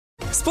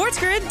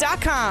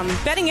SportsGrid.com.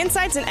 Betting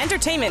insights and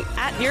entertainment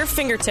at your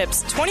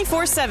fingertips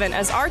 24/7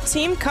 as our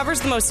team covers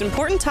the most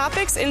important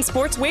topics in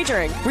sports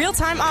wagering.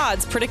 Real-time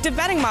odds, predictive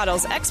betting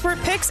models, expert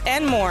picks,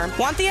 and more.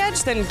 Want the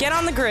edge? Then get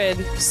on the grid.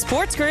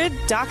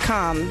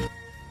 SportsGrid.com.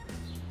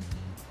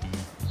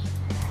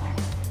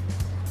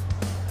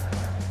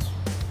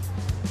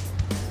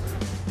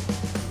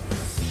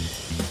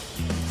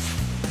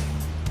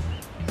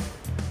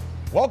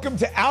 Welcome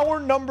to hour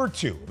number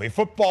 2 of a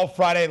Football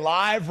Friday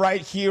live right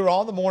here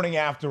on the morning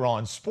after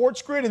on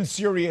Sports Grid and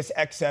Sirius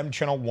XM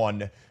channel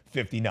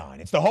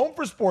 159. It's the home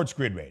for Sports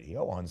Grid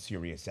Radio on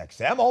Sirius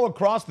XM all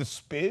across the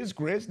Spiz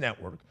Grizz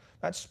network.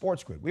 That's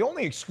Sports Grid. We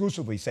only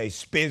exclusively say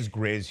Spiz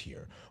Grizz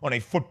here on a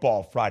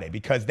Football Friday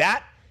because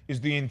that is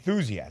the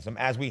enthusiasm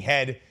as we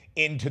head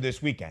into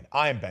this weekend.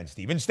 I am Ben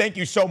Stevens. Thank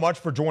you so much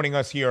for joining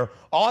us here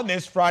on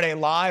this Friday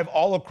live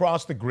all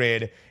across the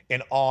grid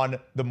and on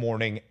the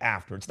morning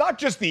after. It's not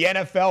just the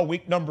NFL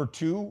week number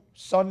 2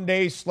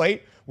 Sunday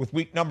slate with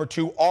week number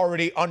 2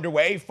 already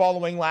underway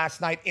following last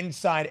night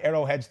inside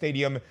Arrowhead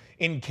Stadium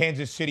in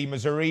Kansas City,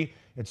 Missouri.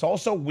 It's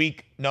also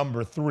week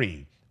number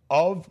 3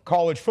 of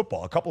college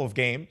football. A couple of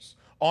games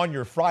on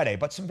your Friday,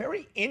 but some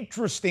very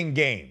interesting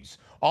games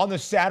on the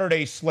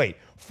Saturday slate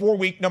for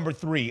week number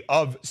 3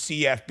 of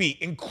CFB,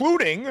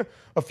 including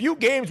a few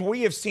games where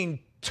we have seen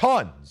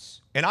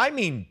tons, and I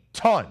mean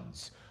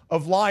tons,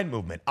 of line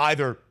movement,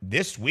 either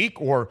this week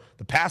or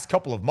the past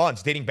couple of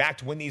months, dating back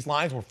to when these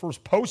lines were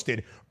first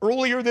posted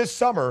earlier this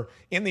summer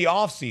in the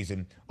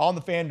offseason on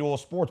the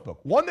FanDuel Sportsbook.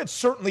 One that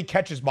certainly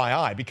catches my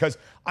eye because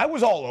I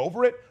was all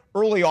over it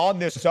early on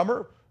this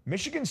summer.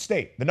 Michigan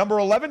State, the number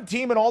 11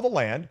 team in all the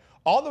land,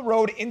 on the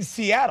road in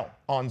Seattle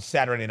on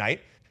Saturday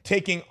night,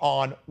 taking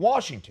on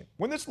Washington.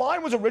 When this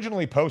line was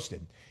originally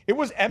posted, it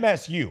was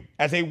MSU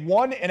as a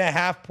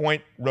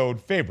 1.5-point road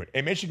favorite,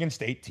 a Michigan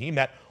State team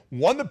that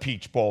won the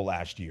Peach Bowl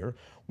last year,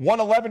 won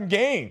 11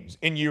 games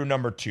in year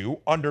number 2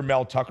 under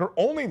Mel Tucker,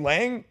 only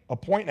laying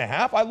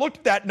 1.5. I looked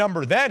at that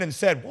number then and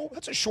said, well,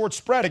 that's a short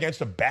spread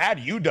against a bad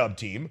UW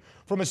team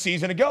from a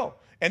season ago.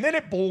 And then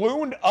it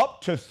ballooned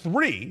up to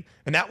 3,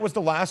 and that was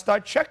the last I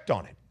checked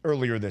on it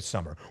earlier this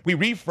summer. We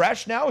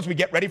refresh now as we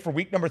get ready for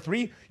week number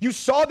 3. You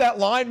saw that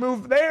line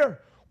move there.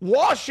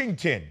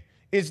 Washington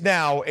is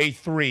now a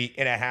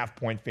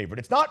 3.5-point favorite.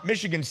 It's not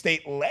Michigan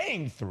State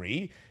laying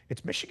 3.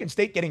 It's Michigan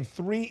State getting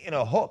 3 in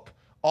a hook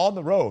on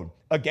the road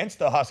against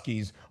the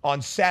Huskies on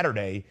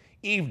Saturday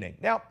evening.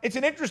 Now, it's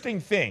an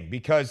interesting thing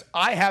because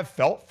I have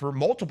felt for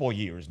multiple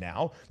years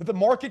now that the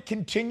market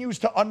continues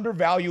to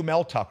undervalue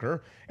Mel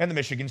Tucker and the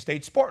Michigan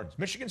State Spartans.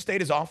 Michigan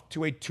State is off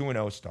to a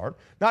 2-0 start,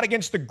 not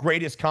against the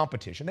greatest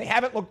competition. They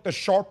haven't looked the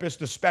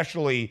sharpest,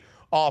 especially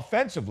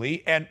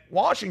offensively, and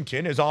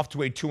Washington is off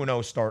to a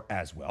 2-0 start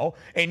as well.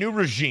 A new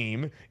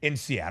regime in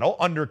Seattle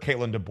under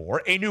Kalen DeBoer,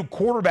 a new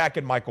quarterback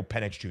in Michael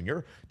Penix Jr.,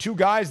 two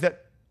guys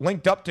that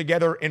linked up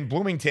together in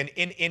Bloomington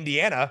in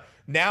Indiana,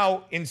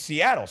 now in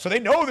Seattle. So they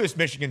know this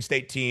Michigan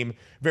State team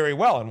very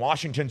well. And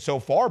Washington so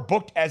far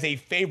booked as a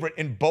favorite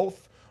in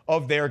both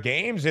of their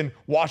games. And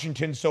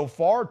Washington so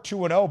far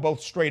 2-0,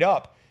 both straight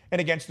up and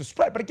against the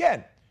spread. But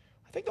again,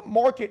 I think the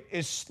market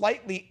is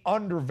slightly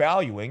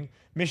undervaluing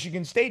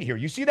Michigan State here.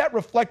 You see that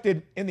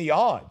reflected in the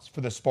odds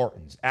for the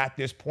Spartans at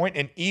this point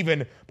and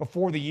even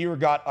before the year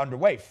got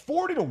underway.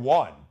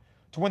 40-1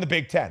 to win the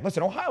Big Ten.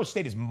 Listen, Ohio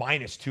State is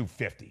minus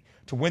 250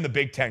 to win the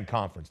Big Ten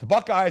Conference. The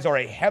Buckeyes are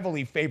a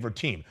heavily favored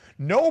team.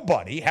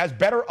 Nobody has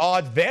better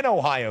odds than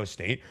Ohio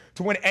State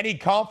to win any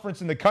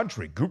conference in the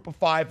country. Group of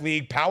 5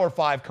 league, Power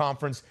 5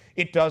 conference,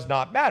 it does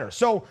not matter.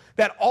 So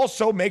that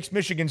also makes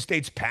Michigan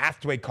State's path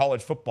to a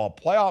college football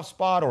playoff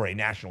spot or a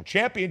national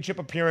championship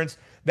appearance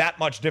that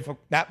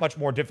much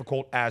more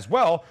difficult as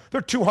well.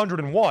 They're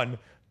 201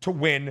 to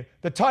win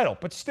the title.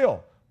 But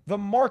still, the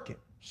market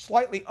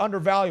slightly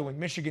undervaluing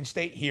Michigan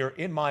State here,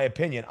 in my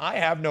opinion. I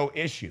have no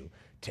issue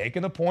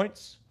taking the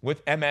points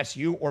with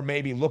MSU or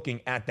maybe looking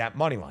at that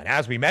money line.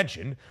 As we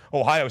mentioned,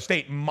 Ohio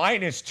State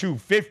minus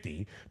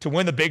 250 to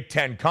win the Big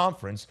Ten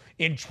Conference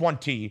in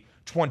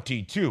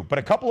 2022. But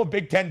a couple of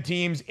Big Ten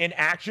teams in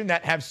action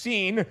that have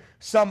seen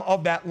some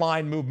of that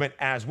line movement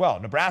as well.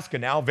 Nebraska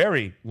now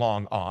very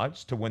long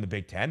odds to win the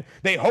Big Ten.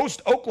 They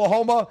host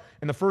Oklahoma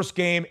in the first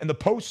game in the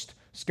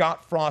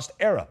post-Scott Frost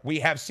era. We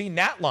have seen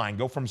that line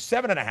go from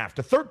 7.5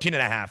 to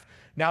 13.5,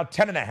 now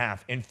 10.5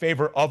 in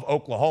favor of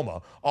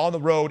Oklahoma on the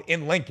road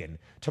in Lincoln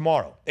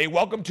tomorrow. A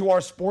welcome to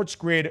our Sports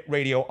Grid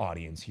radio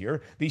audience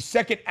here. The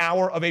second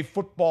hour of a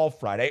Football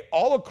Friday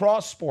all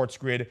across Sports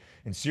Grid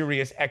and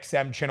Sirius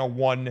XM channel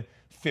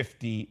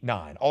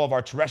 159. All of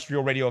our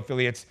terrestrial radio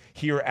affiliates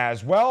here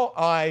as well.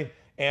 I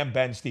am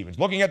Ben Stevens.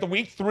 Looking at the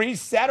Week 3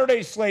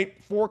 Saturday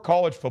slate for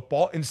college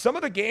football. In some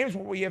of the games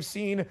where we have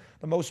seen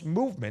the most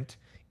movement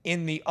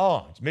in the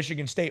odds.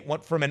 Michigan State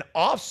went from an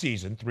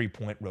off-season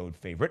 3-point road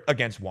favorite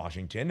against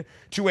Washington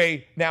to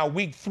a now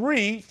Week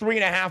 3,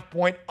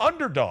 3.5-point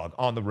underdog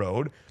on the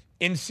road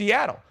in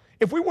Seattle.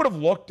 If we would have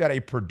looked at a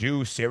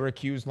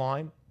Purdue-Syracuse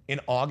line in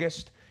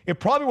August,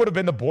 it probably would have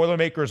been the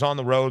Boilermakers on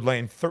the road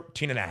laying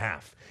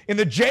 13.5 in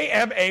the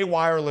JMA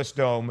Wireless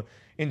Dome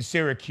in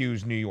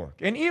Syracuse, New York.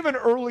 And even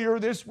earlier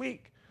this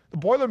week, the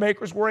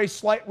Boilermakers were a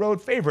slight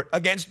road favorite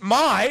against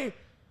my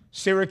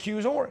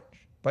Syracuse Orange.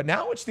 But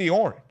now it's the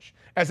Orange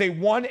as a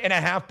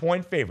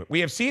 1.5-point favorite. We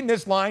have seen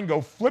this line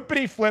go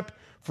flippity-flip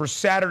for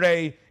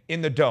Saturday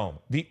in the Dome.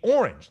 The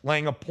Orange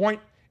laying 1.5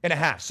 points.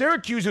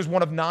 Syracuse is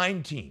one of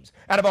 9 teams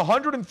out of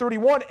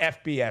 131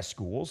 FBS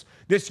schools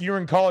this year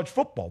in college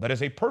football that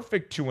is a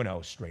perfect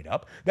 2-0 straight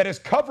up, that is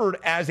covered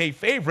as a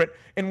favorite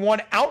and won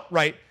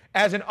outright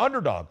as an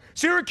underdog.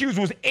 Syracuse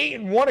was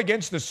 8-1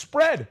 against the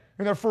spread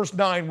in their first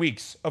 9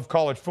 weeks of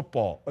college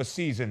football a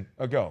season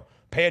ago.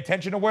 Pay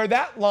attention to where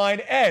that line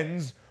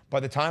ends by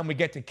the time we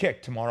get to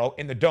kick tomorrow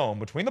in the Dome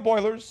between the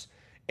Boilers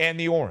and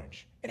the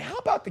Orange. And how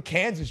about the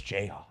Kansas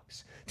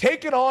Jayhawks?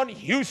 Taking on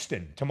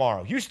Houston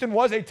tomorrow. Houston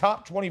was a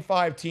top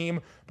 25 team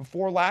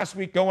before last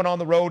week going on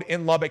the road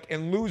in Lubbock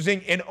and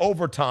losing in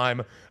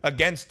overtime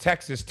against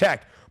Texas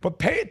Tech. But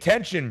pay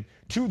attention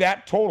to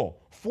that total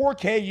for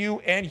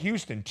KU and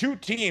Houston, 2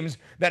 teams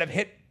that have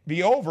hit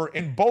the over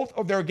in both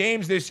of their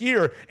games this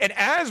year. And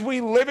as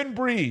we live and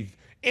breathe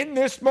in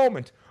this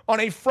moment, on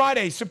a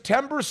Friday,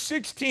 September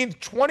 16th,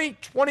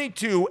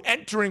 2022,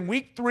 entering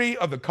week 3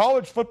 of the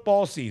college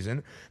football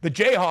season, the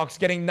Jayhawks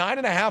getting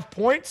 9.5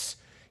 points.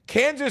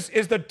 Kansas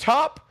is the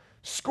top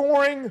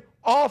scoring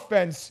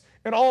offense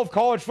in all of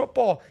college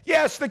football.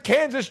 Yes, the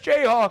Kansas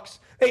Jayhawks,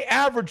 they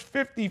average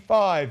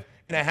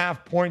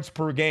 55.5 points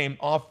per game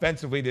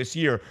offensively this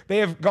year. They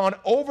have gone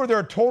over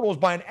their totals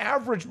by an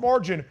average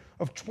margin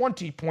of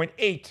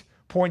 20.8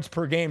 points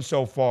per game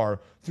so far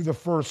through the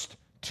first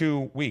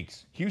 2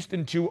 weeks.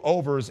 Houston 2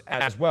 overs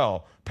as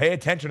well. Pay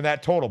attention to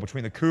that total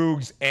between the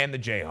Cougs and the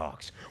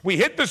Jayhawks. We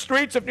hit the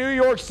streets of New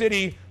York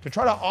City to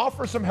try to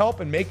offer some help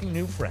in making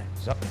new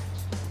friends. Up next.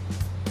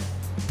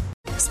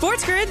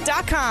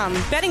 SportsGrid.com.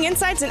 Betting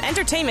insights and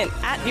entertainment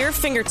at your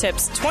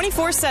fingertips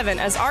 24/7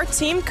 as our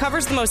team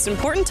covers the most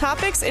important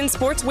topics in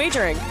sports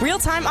wagering.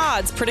 Real-time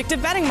odds,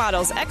 predictive betting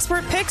models,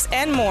 expert picks,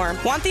 and more.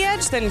 Want the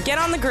edge? Then get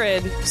on the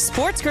grid.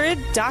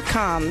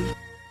 SportsGrid.com.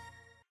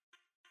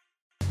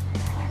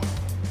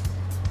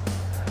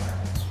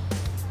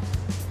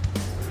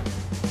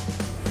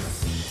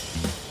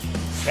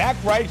 Back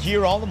right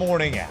here on the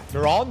morning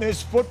after on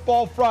this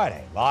Football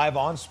Friday, live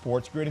on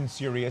Sports Grid and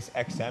Sirius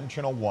XM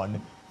Channel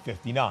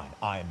 159.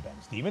 I am Ben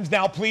Stevens.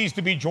 Now pleased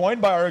to be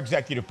joined by our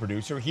executive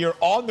producer here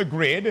on the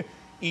grid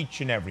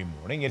each and every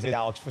morning is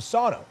Alex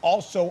Fasano,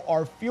 also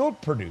our field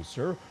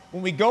producer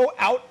when we go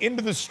out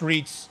into the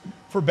streets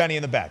for Benny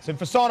and the Bets. And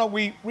Fasano,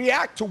 we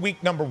react to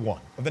week number 1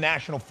 of the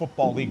National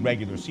Football League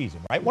regular season,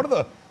 right? One of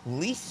the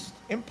least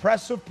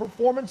impressive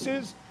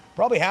performances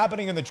probably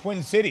happening in the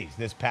Twin Cities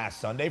this past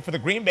Sunday for the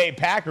Green Bay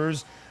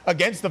Packers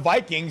against the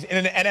Vikings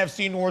in an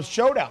NFC North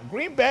showdown.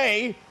 Green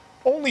Bay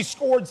only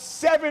scored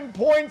 7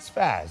 points,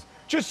 Faz.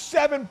 Just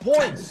 7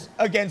 points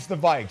against the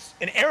Vikes.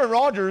 And Aaron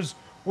Rodgers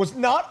was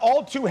not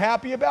all too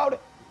happy about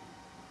it.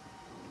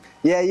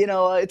 Yeah,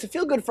 it's a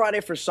feel-good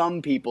Friday for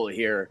some people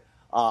here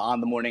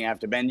on the morning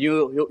after, Ben.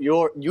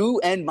 You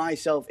and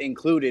myself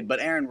included, but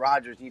Aaron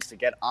Rodgers needs to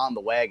get on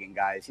the wagon,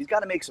 guys. He's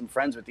got to make some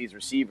friends with these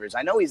receivers.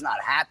 I know he's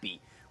not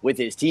happy with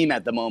his team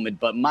at the moment,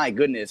 but my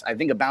goodness, I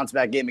think a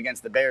bounce-back game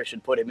against the Bears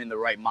should put him in the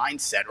right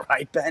mindset,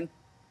 right, Ben?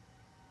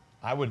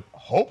 I would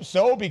hope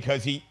so,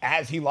 because he,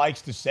 as he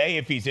likes to say,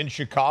 if he's in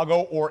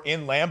Chicago or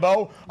in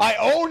Lambeau, I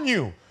own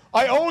you.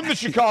 I own the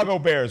Chicago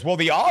Bears. Well,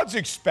 the odds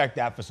expect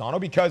that, Fasano,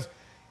 because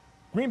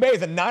Green Bay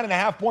is a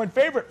 9.5-point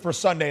favorite for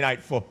Sunday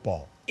Night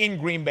Football in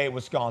Green Bay,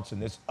 Wisconsin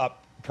this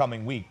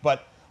upcoming week.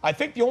 But I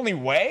think the only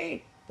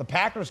way the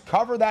Packers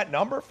cover that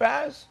number,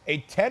 Faz, a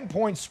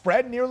 10-point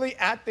spread nearly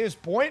at this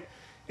point,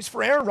 is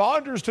for Aaron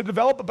Rodgers to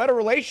develop a better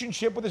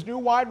relationship with his new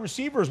wide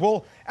receivers.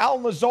 Will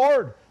Allen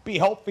Lazard be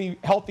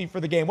healthy for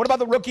the game? What about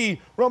the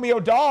rookie Romeo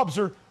Doubs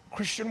or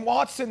Christian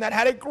Watson that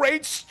had a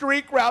great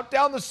streak route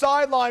down the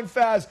sideline,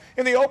 Faz,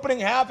 in the opening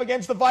half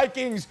against the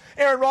Vikings?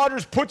 Aaron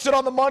Rodgers puts it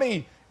on the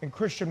money, and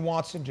Christian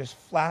Watson just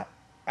flat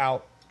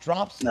out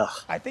drops it. Ugh.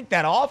 I think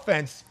that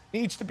offense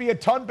needs to be a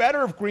ton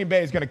better if Green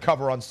Bay is going to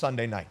cover on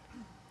Sunday night.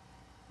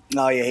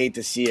 No, you hate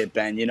to see it,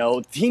 Ben.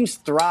 Teams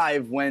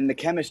thrive when the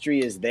chemistry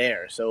is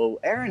there. So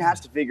Aaron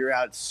has to figure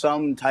out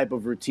some type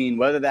of routine,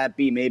 whether that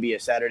be maybe a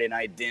Saturday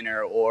night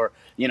dinner or,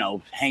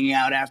 hanging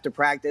out after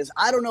practice.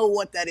 I don't know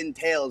what that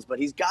entails, but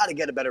he's got to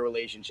get a better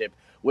relationship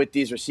with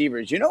these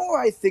receivers. You know where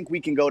I think we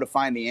can go to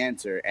find the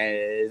answer?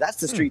 That's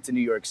the streets of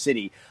New York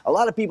City. A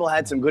lot of people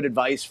had some good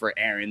advice for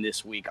Aaron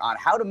this week on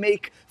how to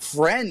make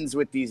friends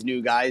with these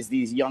new guys,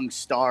 these young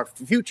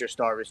future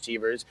star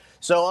receivers.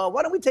 So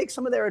why don't we take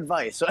some of their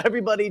advice? So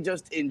everybody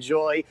just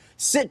enjoy,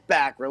 sit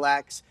back,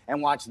 relax,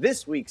 and watch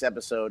this week's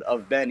episode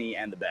of Benny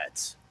and the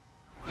Bets.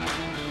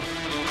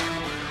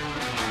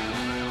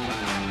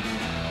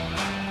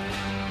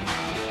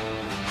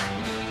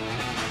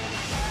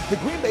 The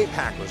Green Bay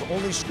Packers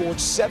only scored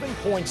 7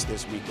 points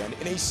this weekend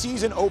in a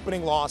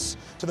season-opening loss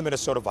to the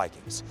Minnesota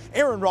Vikings.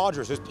 Aaron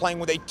Rodgers is playing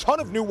with a ton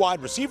of new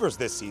wide receivers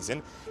this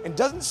season and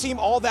doesn't seem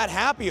all that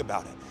happy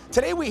about it.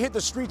 Today we hit the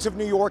streets of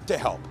New York to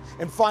help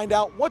and find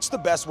out what's the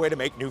best way to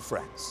make new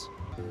friends.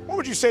 What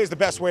would you say is the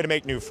best way to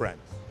make new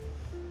friends?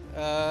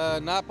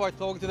 Not by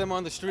talking to them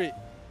on the street.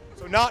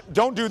 So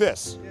don't do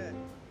this. Yeah.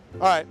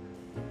 All right.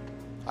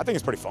 I think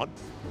it's pretty fun.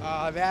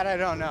 That I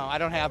don't know. I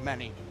don't have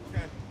many.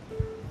 Okay.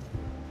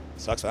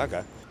 Sucks for that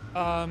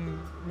guy.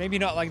 Maybe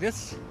not like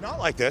this. Not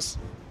like this.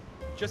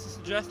 Just a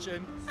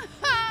suggestion.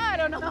 I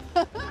don't know.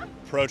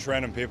 Approach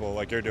random people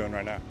like you're doing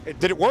right now.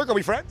 Did it work? Are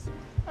we friends?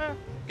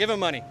 Give him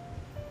money.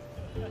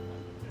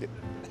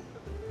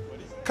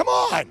 Come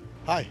on.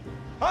 Hi.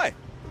 Hi.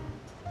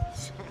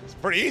 It's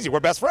pretty easy. We're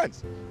best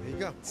friends. There you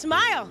go.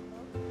 Smile.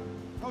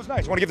 That was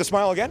nice. You want to give the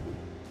smile again?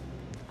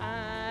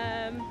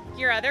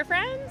 Your other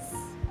friends?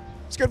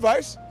 It's good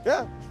advice.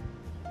 Yeah.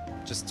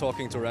 Just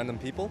talking to random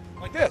people?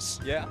 Like this.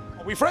 Yeah.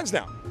 Are we friends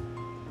now?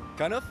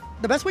 Kind of?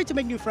 The best way to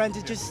make new friends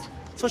is just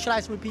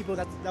socialize with people.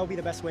 That would be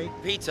the best way.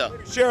 Pizza.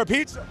 Share a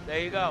pizza. There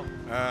you go.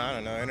 I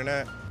don't know,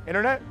 internet.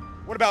 Internet?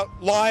 What about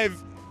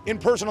live in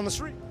person on the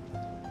street?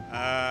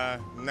 Nah,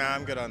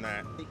 I'm good on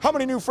that. How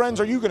many new friends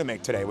are you going to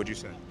make today, would you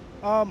say?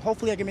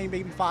 Hopefully I can make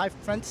maybe 5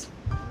 friends.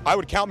 I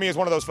would count me as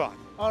one of those 5.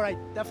 All right,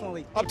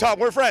 definitely. Up top,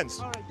 we're friends.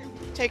 All right, thank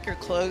you. Take your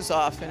clothes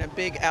off in a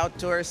big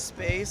outdoor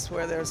space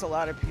where there's a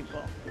lot of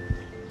people.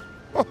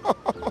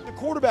 The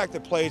quarterback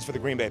that plays for the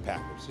Green Bay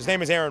Packers, his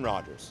name is Aaron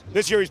Rodgers.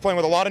 This year he's playing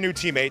with a lot of new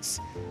teammates.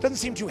 Doesn't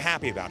seem too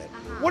happy about it.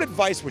 What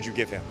advice would you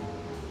give him?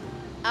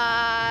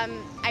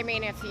 I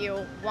mean, if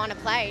you want to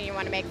play and you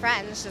want to make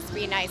friends, just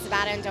be nice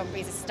about it and don't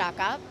be stuck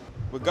up.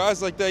 With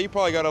guys like that, you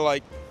probably got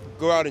to,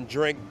 go out and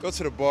drink, go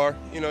to the bar.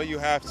 You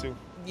have to.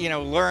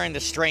 Learn the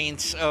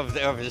strengths of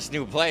his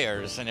new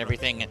players and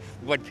everything,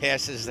 what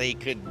passes they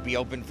could be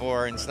open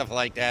for and stuff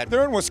like that.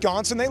 They're in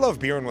Wisconsin. They love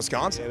beer in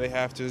Wisconsin. Yeah, they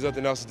have to. There's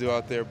nothing else to do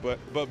out there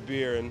but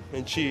beer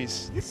and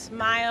cheese.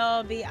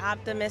 Smile, be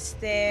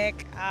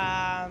optimistic.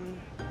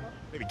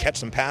 Maybe catch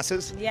some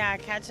passes. Yeah,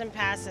 catch some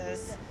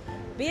passes.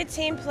 Be a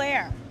team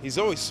player. He's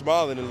always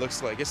smiling, it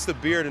looks like. It's the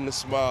beard and the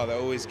smile that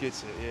always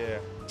gets it, yeah.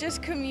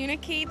 Just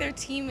communicate their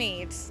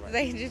teammates.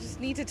 They just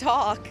need to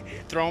talk.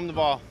 Throw him the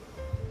ball.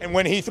 And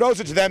when he throws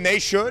it to them, they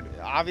should.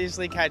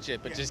 Obviously catch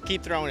it, but just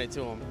keep throwing it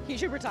to him. He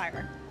should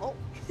retire.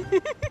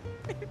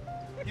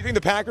 You think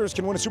the Packers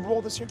can win a Super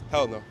Bowl this year?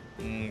 Hell no.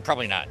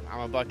 Probably not.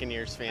 I'm a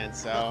Buccaneers fan,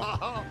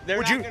 so they're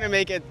Would not you- going to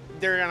make it.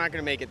 They're not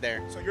going to make it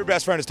there. So your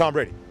best friend is Tom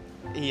Brady.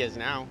 He is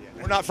now.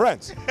 We're not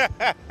friends.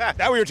 That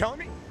what you're telling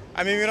me?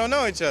 I mean, we don't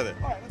know each other.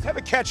 All right, let's have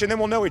a catch and then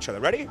we'll know each other.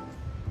 Ready?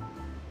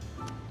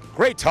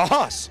 Great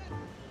toss.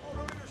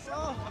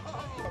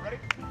 Ready?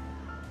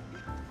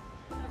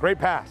 Great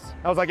pass.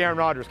 That was like Aaron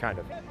Rodgers, kind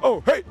of.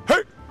 Oh, hey,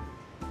 hey.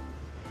 All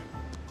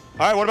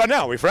right, what about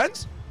now? Are we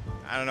friends?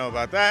 I don't know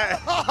about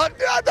that. I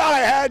thought I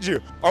had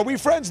you. Are we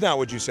friends now,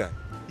 would you say?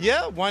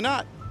 Yeah, why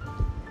not?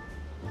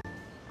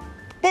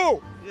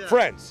 Boom! Yeah.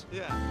 Friends.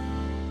 Yeah.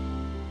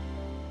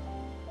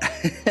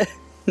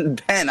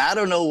 Ben, I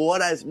don't know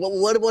what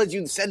it was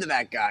you said to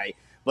that guy,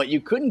 but you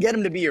couldn't get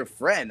him to be your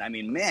friend. I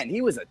mean, man,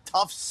 he was a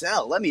tough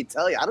sell. Let me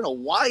tell you, I don't know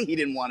why he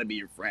didn't want to be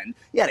your friend.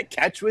 He had a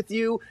catch with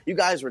you. You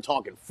guys were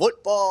talking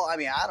football. I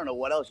mean, I don't know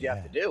what else you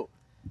have to do.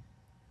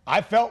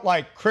 I felt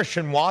like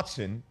Christian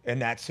Watson in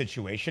that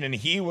situation, and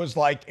he was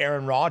like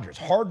Aaron Rodgers.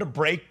 Hard to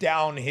break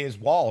down his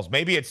walls.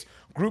 Maybe it's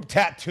group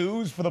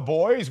tattoos for the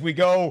boys. We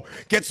go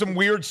get some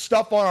weird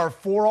stuff on our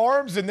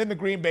forearms, and then the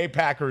Green Bay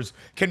Packers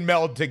can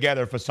meld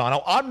together,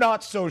 Fasano. I'm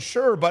not so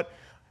sure, but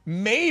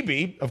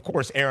maybe, of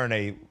course, Aaron,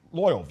 a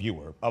loyal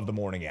viewer of the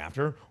morning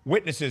after,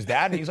 witnesses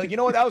that, and he's like, you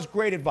know what, that was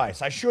great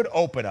advice. I should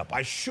open up.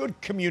 I should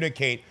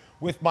communicate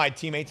with my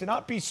teammates and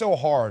not be so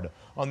hard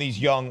on these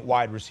young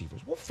wide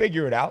receivers. We'll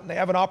figure it out, and they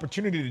have an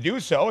opportunity to do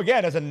so,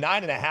 again, as a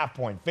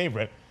 9.5-point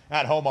favorite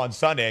at home on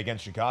Sunday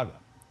against Chicago.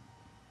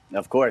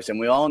 Of course, and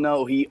we all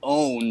know he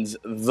owns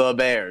the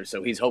Bears,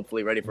 so he's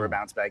hopefully ready for a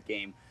bounce-back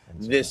game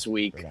this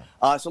week.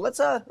 So let's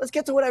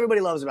get to what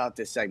everybody loves about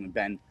this segment,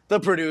 Ben.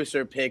 The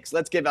producer picks.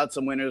 Let's give out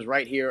some winners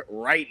right here,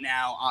 right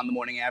now on the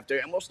morning after,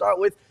 and we'll start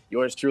with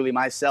yours truly,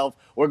 myself.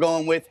 We're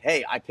going with,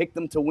 hey, I picked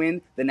them to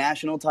win the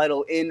national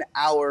title in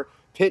our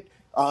pit.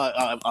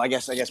 I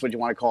guess what you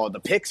want to call it, the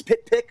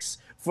pit picks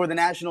for the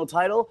national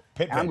title.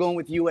 I'm going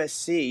with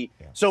USC.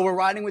 Yeah. So we're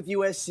riding with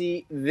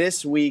USC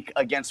this week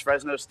against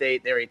Fresno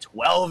State. They're a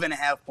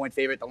 12.5-point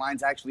favorite. The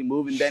line's actually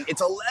moving, Ben.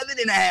 It's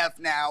 11.5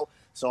 now.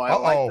 So I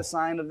like the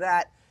sign of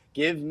that.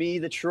 Give me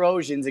the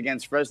Trojans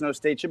against Fresno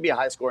State. Should be a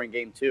high-scoring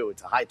game, too.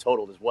 It's a high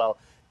total as well.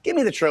 Give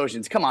me the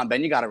Trojans. Come on,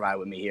 Ben. You got to ride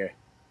with me here.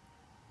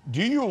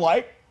 Do you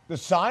like the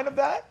sign of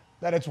that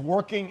it's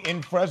working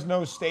in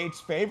Fresno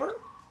State's favor?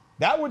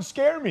 That would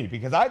scare me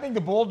because I think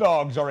the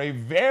Bulldogs are a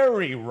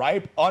very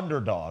ripe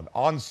underdog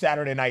on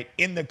Saturday night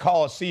in the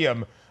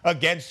Coliseum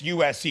against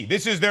USC.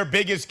 This is their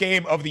biggest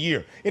game of the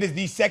year. It is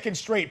the second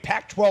straight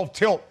Pac-12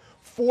 tilt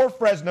for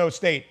Fresno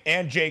State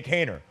and Jake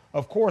Haener.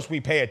 Of course, we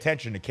pay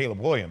attention to Caleb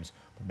Williams,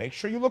 but make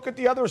sure you look at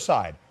the other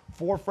side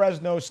for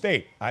Fresno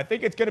State. I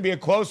think it's going to be a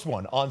close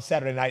one on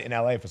Saturday night in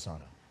LA, Fasano.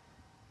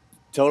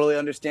 Totally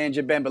understand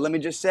you, Ben. But let me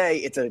just say,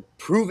 it's a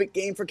prove-it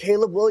game for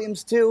Caleb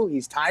Williams, too.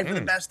 He's tied for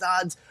the best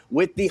odds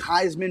with the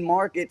Heisman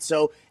market.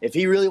 So if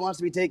he really wants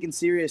to be taken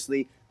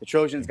seriously, the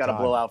Trojans got to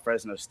blow out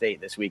Fresno State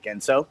this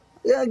weekend. So,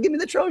 yeah, give me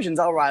the Trojans.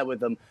 I'll ride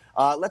with them.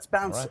 Let's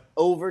bounce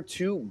over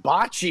to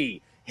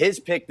Bocce. His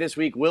pick this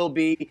week will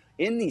be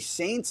in the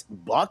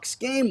Saints-Bucks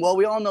game. Well,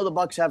 we all know the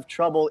Bucks have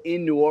trouble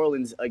in New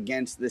Orleans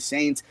against the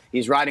Saints.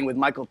 He's riding with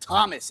Michael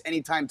Thomas.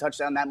 Anytime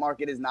touchdown, that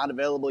market is not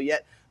available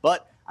yet.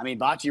 But I mean,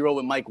 Bocce rode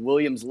with Mike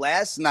Williams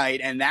last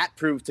night, and that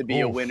proved to be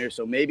a winner.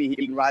 So maybe he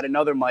can ride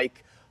another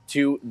Mike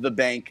to the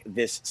bank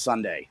this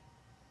Sunday.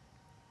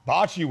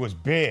 Bocce was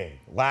big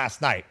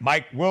last night.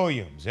 Mike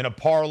Williams in a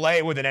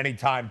parlay with an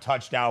anytime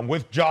touchdown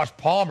with Josh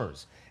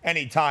Palmer's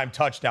anytime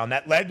touchdown.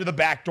 That led to the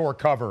backdoor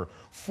cover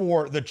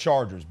for the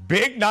Chargers.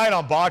 Big night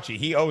on Bocce.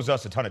 He owes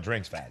us a ton of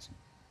drinks, Faz.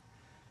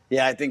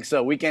 Yeah, I think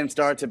so. Weekend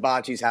starts at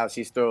Bocce's house.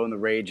 He's throwing the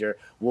Rager.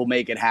 We'll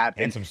make it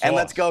happen. And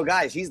let's go,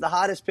 guys. He's the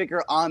hottest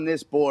picker on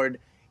this board.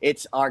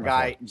 It's our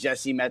guy,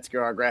 Jesse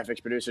Metzger, our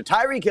graphics producer.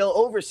 Tyreek Hill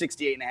over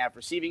 68.5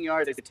 receiving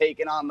yards. They're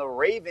taking on the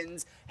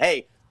Ravens.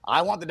 Hey,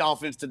 I want the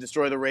Dolphins to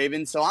destroy the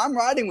Ravens, so I'm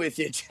riding with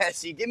you,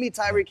 Jesse. Give me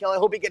Tyreek Hill. I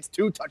hope he gets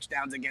 2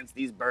 touchdowns against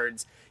these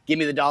birds. Give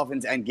me the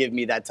Dolphins and give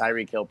me that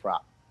Tyreek Hill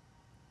prop.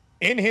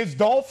 In his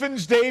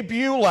Dolphins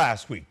debut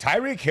last week,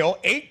 Tyreek Hill,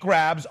 8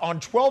 grabs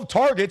on 12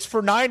 targets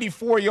for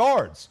 94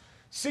 yards.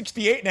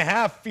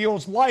 68.5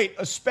 feels light,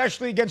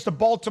 especially against the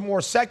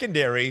Baltimore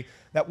secondary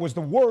that was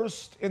the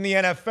worst in the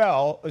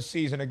NFL a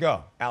season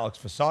ago. Alex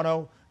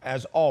Fasano,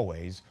 as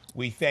always,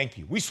 we thank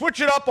you. We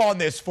switch it up on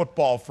this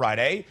Football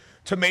Friday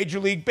to Major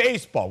League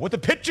Baseball with the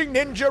pitching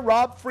ninja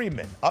Rob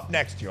Friedman up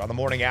next here on the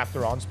Morning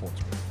After on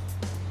SportsGrid.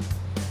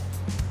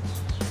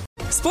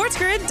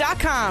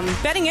 SportsGrid.com.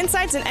 Betting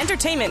insights and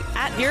entertainment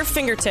at your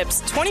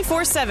fingertips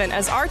 24/7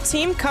 as our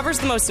team covers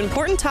the most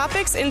important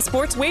topics in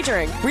sports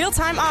wagering.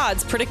 Real-time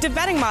odds, predictive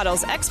betting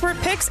models, expert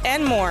picks,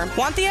 and more.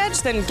 Want the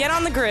edge? Then get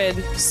on the grid.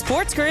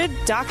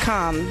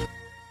 SportsGrid.com.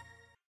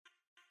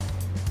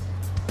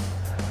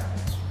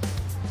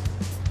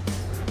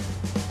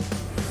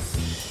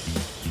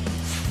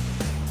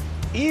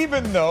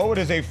 Even though it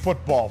is a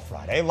Football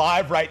Friday,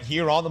 live right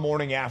here on the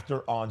Morning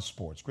After on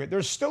SportsGrid,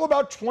 there's still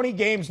about 20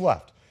 games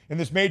left in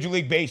this Major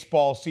League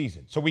Baseball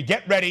season. So we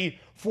get ready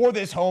for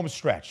this home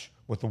stretch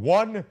with the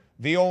one,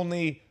 the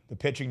only, the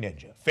pitching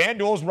ninja.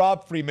 FanDuel's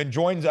Rob Friedman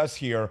joins us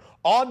here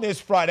on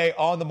this Friday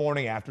on the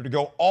Morning After to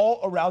go all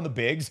around the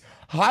bigs,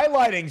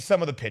 highlighting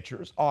some of the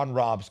pitchers on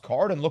Rob's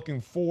card and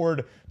looking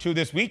forward to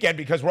this weekend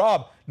because,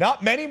 Rob,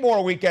 not many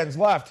more weekends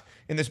left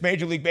in this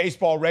Major League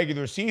Baseball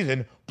regular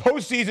season.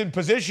 Postseason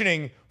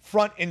positioning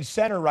front and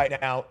center right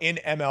now in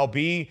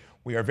MLB.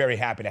 We are very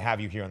happy to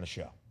have you here on the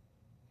show.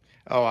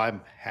 Oh,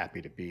 I'm happy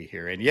to be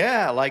here. And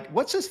yeah, like,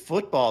 what's this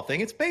football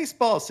thing? It's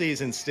baseball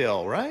season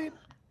still, right?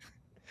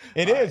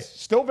 It is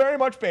still very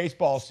much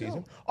baseball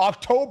season.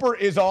 October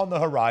is on the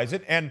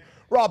horizon. And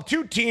Rob,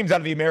 2 teams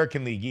out of the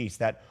American League East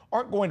that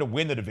aren't going to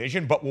win the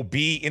division, but will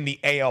be in the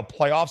AL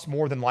playoffs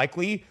more than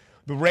likely.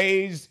 The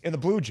Rays and the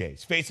Blue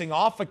Jays facing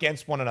off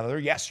against one another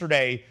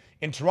yesterday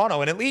in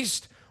Toronto. And at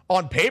least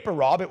on paper,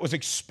 Rob, it was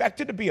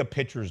expected to be a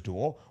pitcher's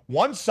duel.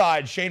 One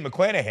side, Shane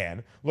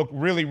McClanahan, looked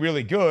really,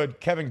 really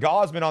good. Kevin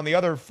Gausman on the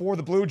other for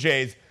the Blue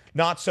Jays,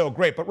 not so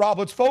great. But, Rob,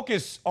 let's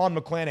focus on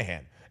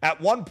McClanahan. At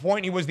one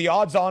point, he was the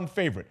odds-on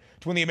favorite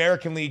to win the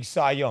American League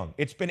Cy Young.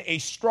 It's been a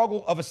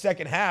struggle of a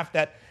second half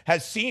that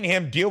has seen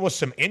him deal with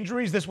some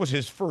injuries. This was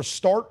his first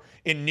start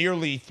in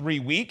nearly 3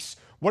 weeks.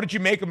 What did you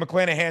make of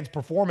McClanahan's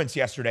performance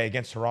yesterday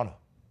against Toronto?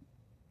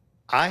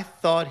 I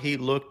thought he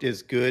looked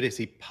as good as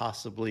he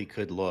possibly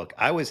could look.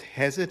 I was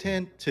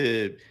hesitant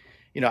to,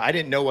 I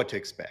didn't know what to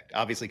expect,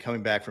 obviously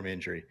coming back from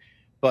injury.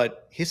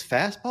 But his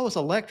fastball was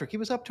electric. He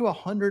was up to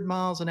 100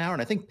 miles an hour,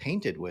 and I think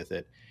painted with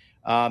it.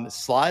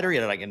 Slider, he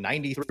had like a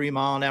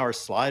 93-mile-an-hour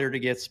slider to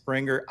get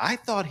Springer. I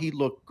thought he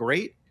looked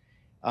great.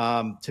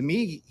 To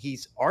me,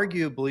 he's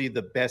arguably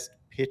the best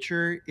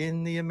pitcher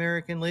in the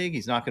American League.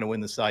 He's not going to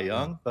win the Cy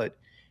Young, but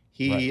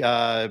he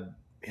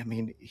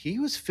he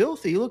was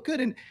filthy. He looked good.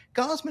 And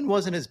Gausman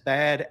wasn't as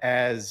bad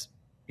as,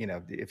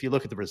 if you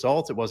look at the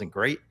results, it wasn't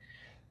great.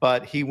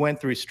 But he went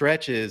through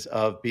stretches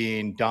of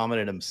being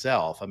dominant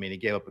himself. I mean, he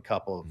gave up a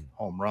couple of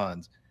home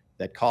runs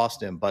that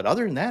cost him. But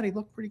other than that, he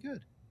looked pretty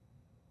good.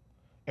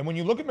 And when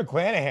you look at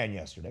McClanahan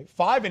yesterday,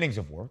 5 innings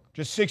of work,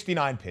 just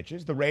 69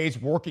 pitches. The Rays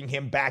working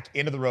him back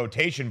into the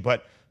rotation,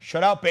 but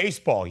shutout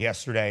baseball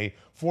yesterday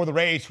for the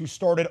Rays, who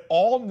started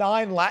all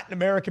 9 Latin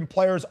American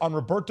players on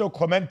Roberto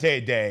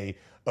Clemente Day,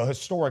 a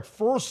historic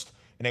first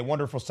and a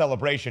wonderful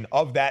celebration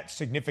of that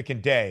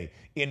significant day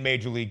in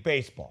Major League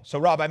Baseball. So,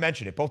 Rob, I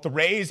mentioned it. Both the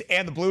Rays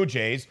and the Blue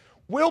Jays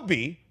will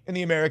be in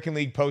the American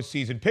League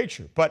postseason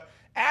picture. But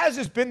as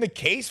has been the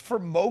case for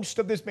most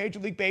of this Major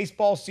League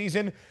Baseball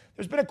season,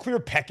 there's been a clear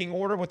pecking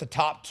order with the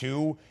top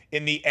 2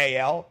 in the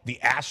AL. The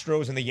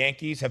Astros and the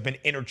Yankees have been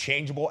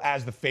interchangeable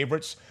as the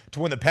favorites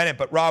to win the pennant.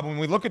 But, Rob, when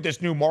we look at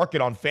this new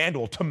market on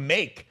FanDuel to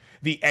make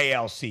the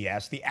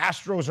ALCS. The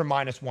Astros are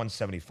minus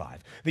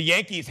 175. The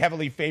Yankees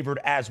heavily favored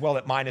as well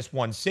at minus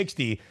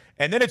 160.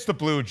 And then it's the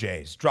Blue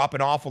Jays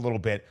dropping off a little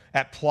bit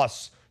at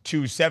plus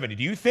 270.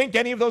 Do you think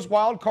any of those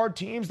wild card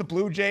teams, the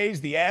Blue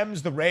Jays, the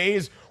M's, the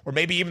Rays, or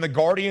maybe even the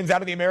Guardians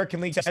out of the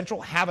American League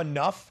Central, have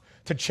enough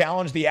to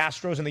challenge the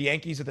Astros and the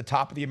Yankees at the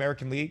top of the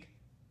American League?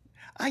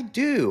 I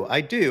do.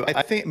 I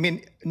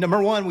think,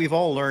 number one, we've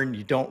all learned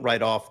you don't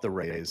write off the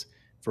Rays.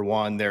 For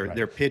one,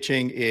 their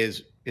pitching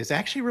is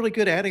actually really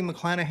good. Adding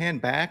McClanahan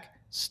back,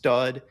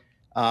 stud.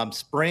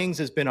 Springs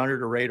has been under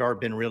the radar,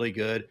 been really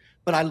good.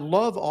 But I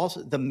love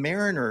also the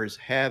Mariners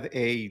have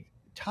a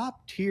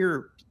top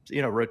tier,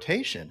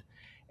 rotation.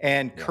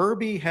 And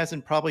Kirby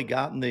hasn't probably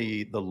gotten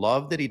the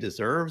love that he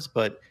deserves,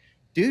 but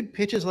dude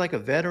pitches like a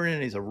veteran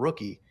and he's a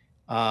rookie.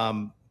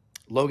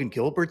 Logan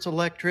Gilbert's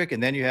electric,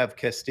 and then you have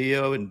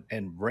Castillo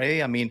and Ray.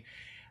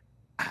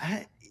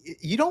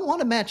 You don't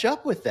want to match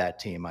up with that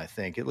team, I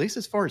think, at least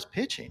as far as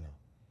pitching.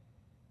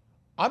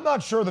 I'm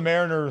not sure the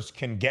Mariners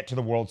can get to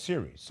the World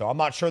Series, so I'm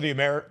not sure the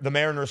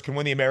Mariners can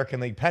win the American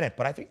League pennant,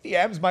 but I think the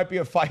M's might be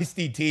a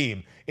feisty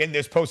team in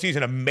this postseason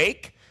to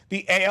make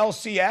the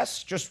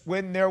ALCS, just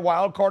win their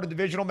wild card and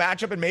divisional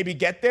matchup and maybe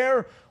get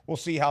there. We'll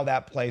see how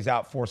that plays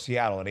out for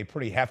Seattle at a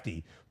pretty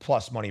hefty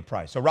plus money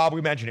price. So, Rob,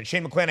 we mentioned it.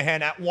 Shane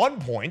McClanahan at one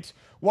point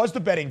was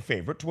the betting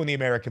favorite to win the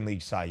American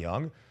League Cy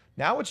Young.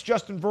 Now it's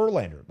Justin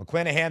Verlander.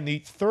 McClanahan, the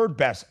third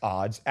best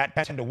odds at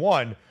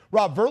 10-1.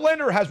 Rob,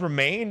 Verlander has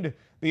remained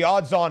the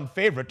odds-on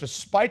favorite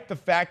despite the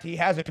fact he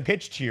hasn't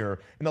pitched here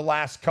in the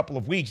last couple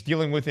of weeks,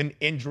 dealing with an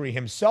injury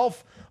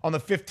himself on the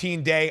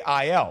 15-day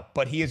IL.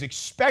 But he is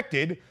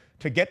expected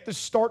to get the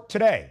start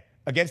today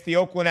against the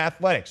Oakland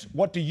Athletics.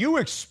 What do you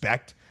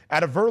expect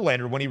out of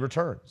Verlander when he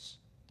returns?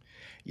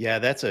 Yeah,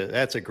 that's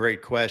a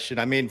great question.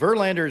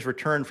 Verlander's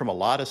returned from a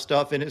lot of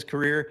stuff in his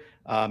career,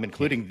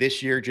 including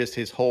this year, just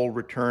his whole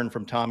return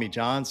from Tommy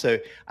John. So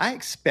I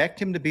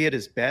expect him to be at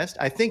his best.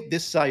 I think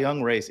this Cy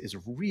Young race is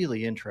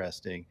really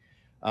interesting.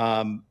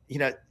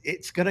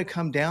 It's going to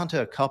come down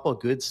to a couple of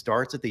good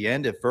starts at the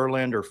end. If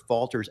Verlander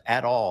falters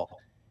at all,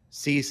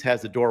 Cease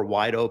has the door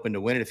wide open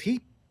to win it if he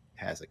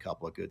has a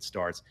couple of good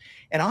starts.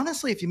 And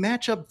honestly, if you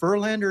match up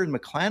Verlander and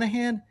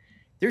McClanahan,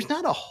 there's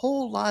not a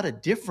whole lot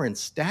of difference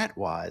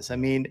stat-wise. I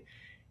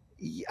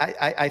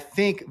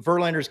think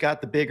Verlander's got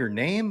the bigger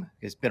name.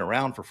 He's been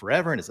around for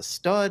forever and is a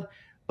stud.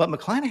 But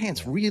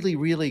McClanahan's really,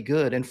 really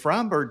good. And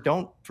Fromberg,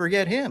 don't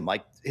forget him.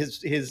 Like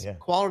his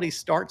quality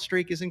start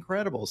streak is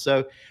incredible.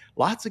 So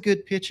lots of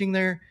good pitching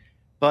there.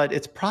 But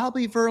it's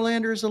probably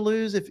Verlander's a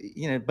lose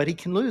but he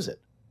can lose it.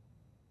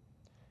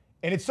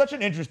 And it's such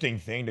an interesting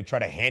thing to try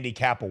to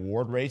handicap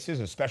award races,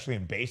 especially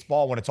in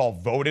baseball, when it's all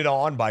voted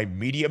on by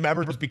media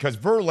members, because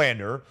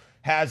Verlander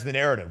has the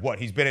narrative.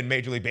 He's been in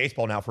Major League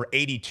Baseball now for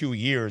 82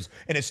 years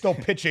and is still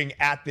pitching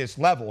at this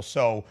level.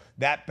 So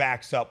that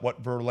backs up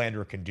what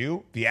Verlander can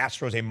do. The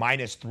Astros a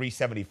minus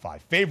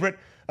 375 favorite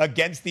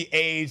against the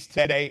A's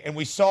today. And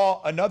we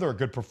saw another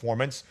good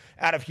performance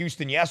out of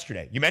Houston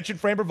yesterday. You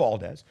mentioned Framber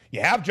Valdez. You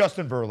have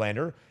Justin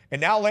Verlander. And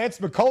now Lance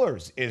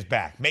McCullers is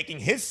back, making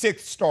his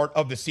sixth start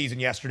of the season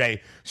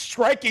yesterday,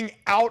 striking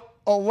out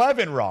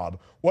 11, Rob.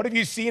 What have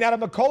you seen out of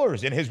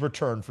McCullers in his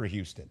return for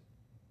Houston?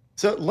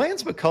 So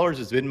Lance McCullers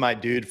has been my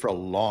dude for a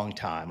long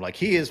time. Like,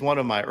 he is one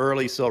of my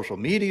early social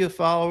media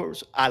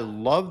followers. I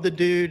love the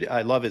dude.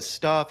 I love his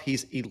stuff.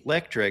 He's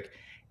electric.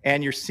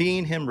 And you're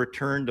seeing him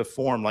return to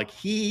form. Like,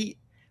 he,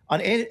 on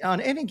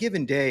any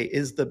given day,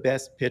 is the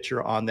best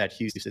pitcher on that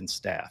Houston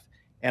staff.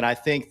 And I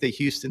think the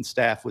Houston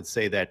staff would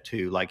say that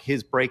too. Like,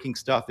 his breaking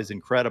stuff is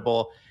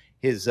incredible.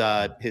 His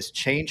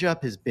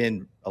changeup has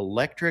been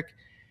electric.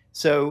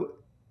 So,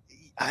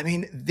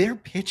 their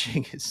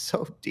pitching is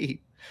so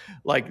deep.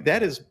 Like,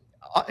 that is,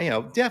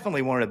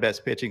 definitely one of the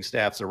best pitching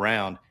staffs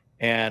around.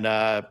 And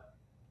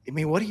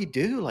what do you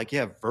do? Like, you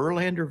have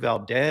Verlander,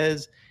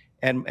 Valdez,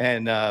 and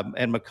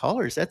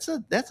McCullers.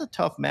 That's a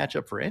tough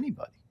matchup for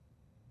anybody.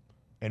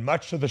 And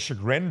much to the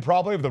chagrin,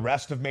 probably, of the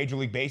rest of Major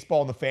League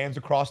Baseball and the fans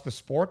across the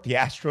sport, the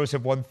Astros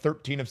have won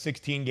 13 of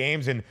 16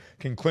 games and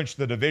can clinch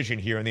the division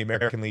here in the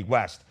American League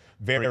West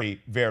very,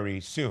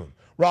 very soon.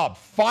 Rob,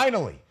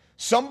 finally,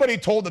 somebody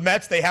told the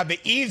Mets they have the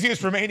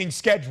easiest remaining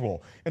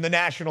schedule in the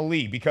National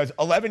League, because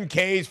 11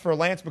 Ks for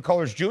Lance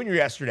McCullers Jr.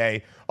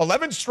 yesterday,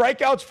 11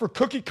 strikeouts for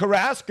Cookie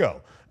Carrasco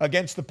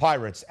against the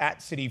Pirates at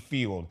Citi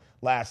Field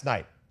last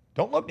night.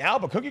 Don't look now,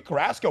 but Cookie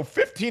Carrasco,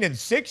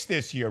 15-6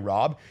 this year,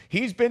 Rob.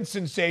 He's been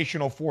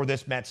sensational for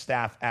this Mets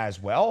staff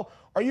as well.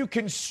 Are you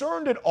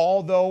concerned at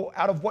all, though,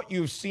 out of what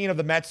you've seen of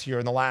the Mets here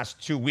in the last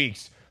 2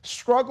 weeks,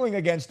 struggling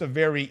against a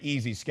very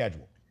easy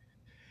schedule?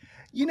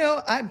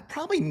 I'm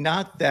probably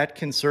not that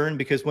concerned,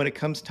 because when it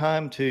comes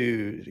time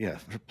to,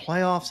 for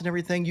playoffs and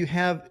everything, you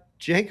have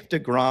Jacob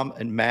deGrom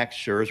and Max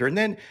Scherzer. And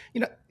then,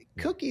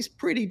 Cookie's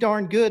pretty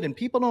darn good, and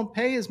people don't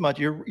pay as much.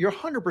 You're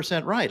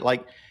 100% right.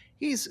 Like,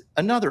 he's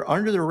another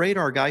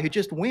under-the-radar guy who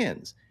just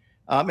wins.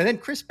 And then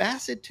Chris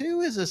Bassett, too,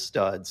 is a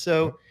stud.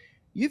 So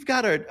you've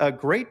got a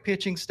great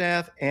pitching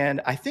staff, and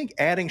I think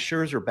adding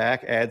Scherzer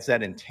back adds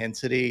that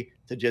intensity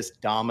to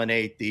just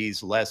dominate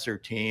these lesser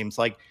teams.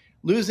 Like,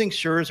 losing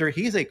Scherzer,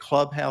 he's a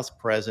clubhouse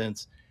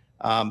presence.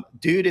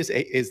 Dude is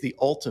the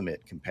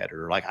ultimate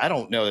competitor. Like, I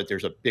don't know that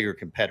there's a bigger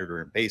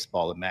competitor in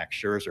baseball than Max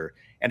Scherzer.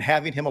 And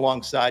having him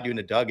alongside you in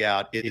the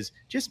dugout is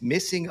just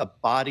missing a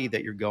body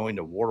that you're going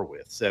to war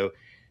with. So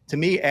to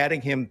me,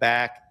 adding him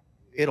back,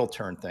 it'll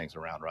turn things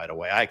around right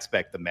away. I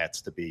expect the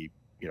Mets to be,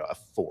 a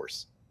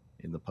force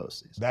in the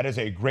postseason. That is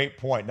a great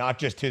point. Not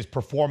just his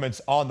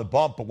performance on the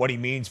bump, but what he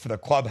means for the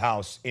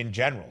clubhouse in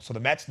general. So the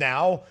Mets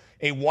now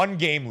a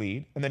 1-game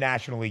lead in the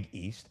National League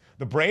East.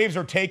 The Braves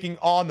are taking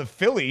on the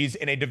Phillies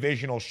in a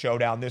divisional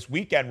showdown this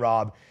weekend,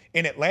 Rob,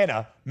 in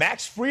Atlanta.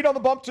 Max Fried on the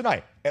bump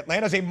tonight.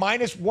 Atlanta's a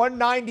minus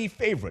 190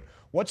 favorite.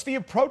 What's the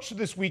approach to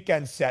this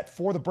weekend set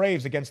for the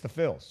Braves against the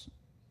Phils?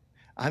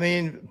 I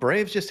mean,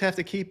 Braves just have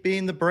to keep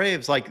being the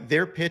Braves. Like,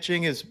 their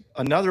pitching is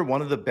another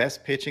one of the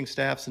best pitching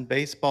staffs in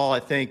baseball. I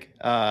think,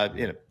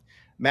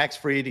 Max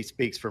Fried, he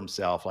speaks for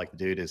himself. Like, the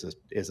dude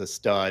is a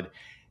stud.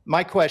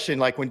 My question,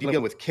 like, when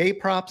dealing with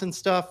K-props and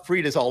stuff,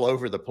 Fried is all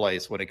over the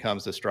place when it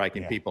comes to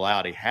striking people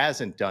out. He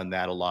hasn't done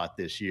that a lot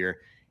this year,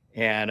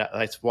 and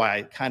that's why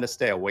I kind of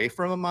stay away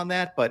from him on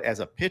that. But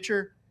as a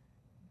pitcher,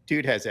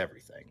 dude has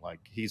everything. Like,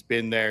 he's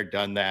been there,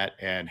 done that,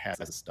 and has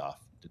the stuff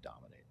to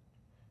dominate.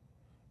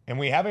 And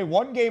we have a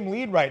 1-game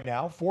lead right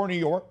now for New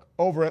York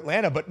over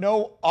Atlanta, but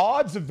no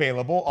odds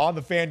available on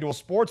the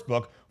FanDuel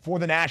Sportsbook for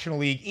the National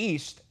League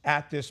East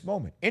at this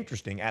moment.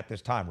 Interesting at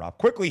this time, Rob.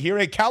 Quickly here,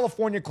 a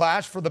California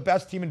clash for the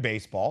best team in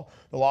baseball,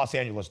 the Los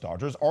Angeles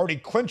Dodgers, already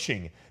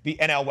clinching the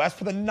NL West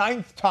for the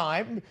 9th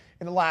time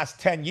in the last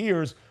 10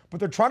 years. But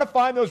they're trying to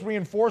find those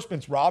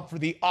reinforcements, Rob, for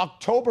the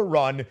October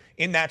run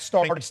in that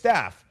starting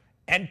staff.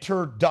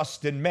 Enter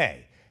Dustin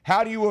May.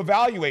 How do you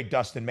evaluate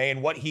Dustin May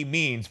and what he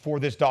means for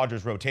this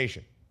Dodgers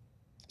rotation?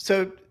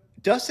 So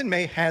Dustin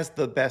May has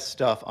the best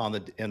stuff on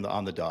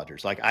the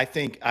Dodgers. Like, I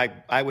think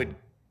I would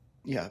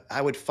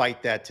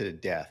fight that to the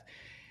death.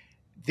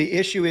 The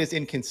issue is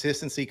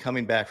inconsistency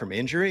coming back from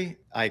injury.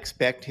 I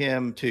expect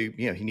him to,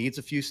 he needs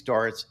a few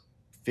starts,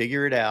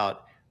 figure it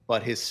out,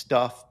 but his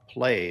stuff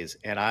plays.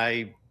 And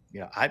I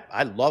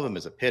love him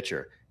as a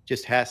pitcher.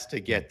 Just has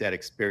to get that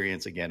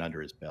experience again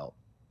under his belt.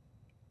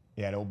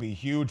 Yeah, it'll be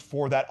huge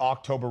for that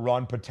October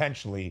run,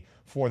 potentially,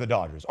 for the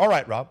Dodgers. All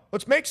right, Rob,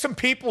 let's make some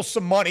people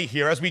some money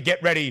here as we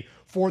get ready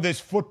for this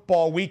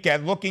football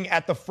weekend, looking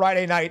at the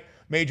Friday night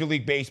Major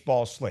League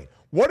Baseball slate.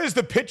 What is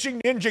the Pitching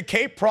Ninja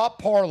K-prop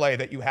parlay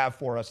that you have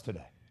for us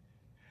today?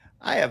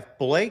 I have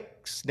Blake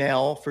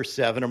Snell for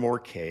 7 or more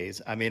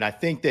Ks. I mean, I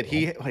think that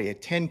he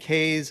had 10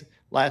 Ks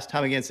last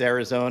time against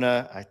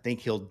Arizona. I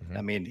think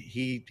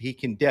he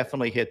can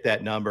definitely hit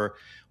that number.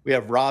 We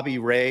have Robbie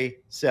Ray,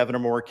 7 or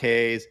more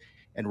Ks.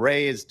 And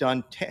Ray has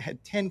done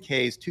 10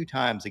 Ks 2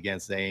 times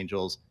against the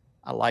Angels.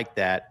 I like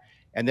that.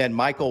 And then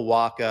Michael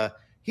Wacha,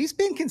 he's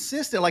been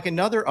consistent, like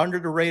another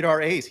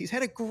under-the-radar ace. He's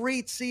had a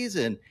great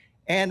season.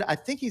 And I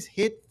think he's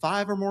hit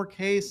 5 or more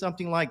Ks,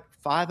 something like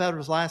 5 out of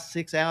his last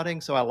 6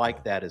 outings. So I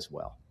like that as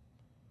well.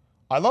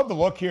 I love the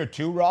look here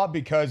too, Rob,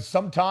 because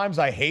sometimes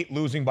I hate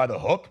losing by the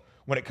hook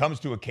when it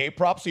comes to a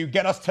K-prop. So you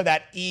get us to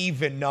that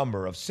even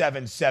number of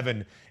 7,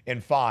 7,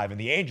 and 5. And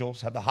the Angels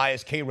have the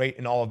highest K rate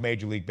in all of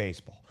Major League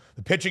Baseball.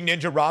 The Pitching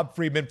Ninja, Rob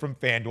Friedman from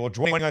FanDuel,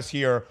 joining us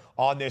here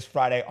on this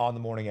Friday on the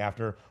morning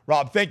after.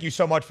 Rob, thank you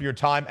so much for your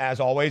time, as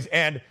always.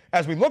 And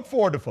as we look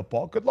forward to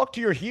football, good luck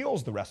to your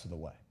heels the rest of the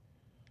way.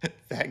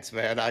 Thanks,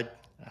 man. I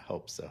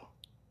hope so.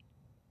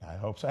 I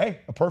hope so.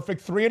 Hey, a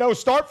perfect 3-0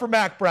 start for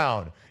Mac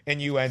Brown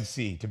and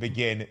UNC to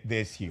begin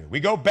this year.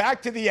 We go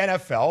back to the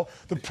NFL,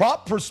 the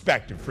prop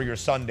perspective for your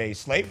Sunday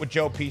slate with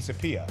Joe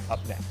Pisapia up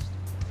next.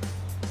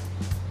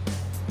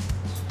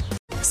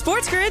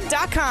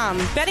 SportsGrid.com.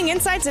 Betting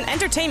insights and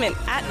entertainment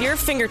at your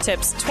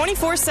fingertips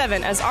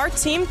 24/7 as our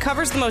team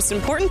covers the most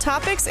important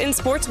topics in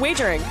sports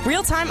wagering.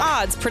 Real-time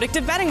odds,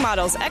 predictive betting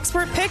models,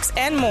 expert picks,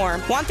 and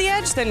more. Want the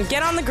edge? Then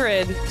get on the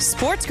grid.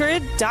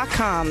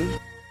 SportsGrid.com.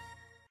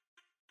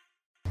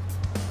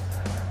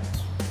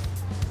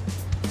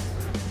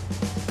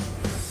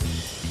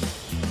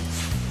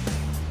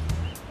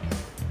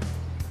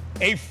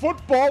 A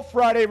Football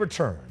Friday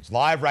returns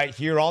live right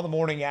here on the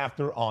morning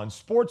after on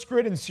Sports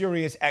Grid and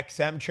Sirius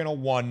XM channel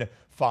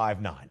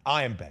 159.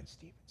 I am Ben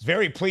Stevens.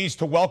 Very pleased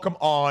to welcome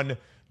on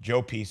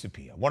Joe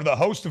Pisapia, one of the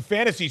hosts of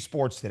Fantasy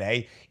Sports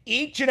Today,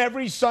 each and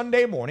every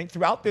Sunday morning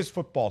throughout this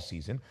football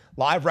season,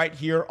 live right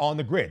here on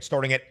the grid,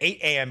 starting at 8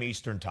 a.m.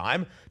 Eastern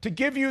time to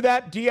give you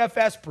that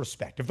DFS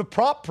perspective, the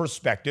prop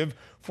perspective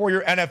for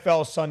your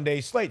NFL Sunday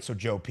slate. So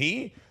Joe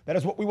P, that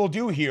is what we will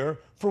do here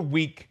for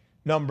week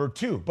number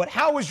 2. But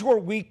how was your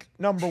week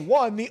number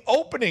 1, the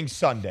opening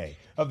Sunday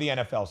of the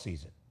NFL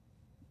season?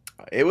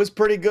 It was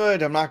pretty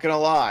good. I'm not going to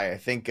lie. I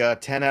think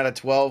 10 out of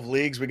 12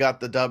 leagues, we got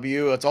the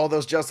W. It's all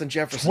those Justin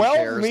Jefferson 12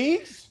 shares.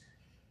 leagues?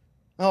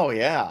 Oh,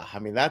 yeah. I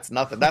mean, that's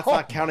nothing. That's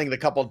not counting the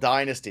couple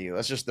dynasty.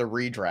 That's just the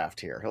redraft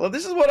here. Well,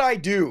 this is what I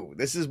do.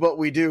 This is what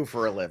we do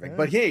for a living.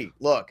 But hey,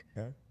 look,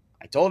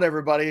 I told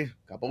everybody a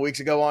couple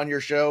weeks ago on your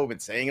show, I've been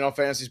saying it on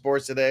Fantasy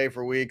Sports Today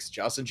for weeks,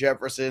 Justin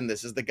Jefferson,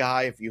 this is the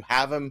guy. If you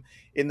have him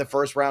in the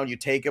first round, you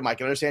take him. I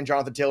can understand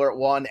Jonathan Taylor at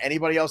 1.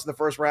 Anybody else in the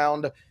first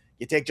round,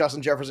 you take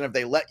Justin Jefferson if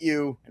they let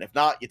you, and if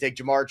not, you take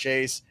Jamar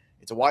Chase.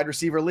 It's a wide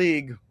receiver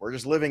league. We're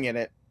just living in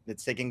it.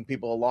 It's taking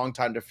people a long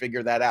time to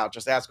figure that out.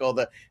 Just ask all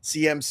the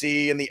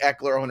CMC and the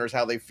Eckler owners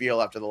how they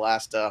feel after the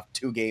last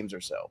 2 games or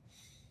so.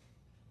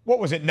 What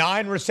was it,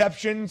 9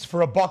 receptions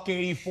for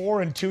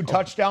 $184 and 2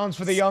 touchdowns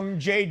for the young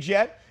Jay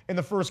Jet in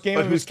the first game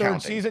of his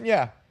third season?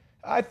 Yeah,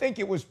 I think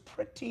it was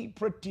pretty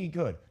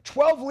good.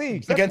 12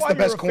 leagues. That's against the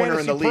best corner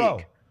in the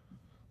league,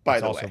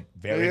 by the way.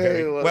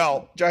 Very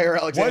well. Jair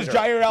Alexander. Was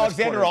Jair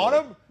Alexander on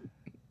him?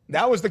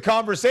 That was the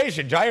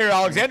conversation. Jair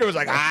Alexander was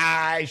like,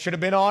 I should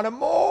have been on him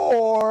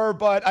more,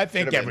 but I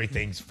think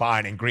everything's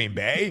fine in Green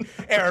Bay.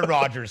 Aaron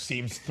Rodgers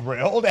seems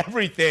thrilled.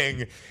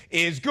 Everything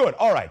is good.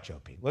 All right,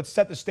 Joe P., let's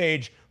set the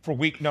stage for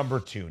week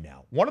number 2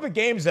 now. One of the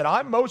games that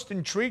I'm most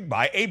intrigued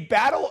by, a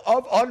battle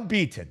of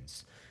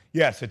unbeatens.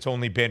 Yes, it's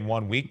only been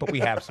 1 week, but we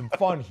have some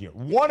fun here.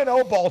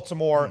 1-0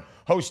 Baltimore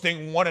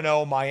hosting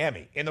 1-0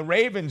 Miami. In the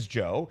Ravens,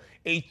 Joe,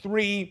 a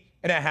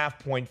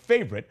 3.5-point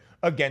favorite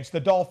against the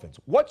Dolphins.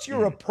 What's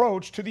your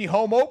approach to the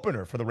home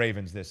opener for the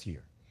Ravens this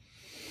year?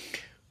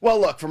 Well,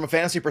 look, from a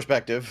fantasy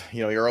perspective,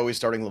 you're always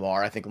starting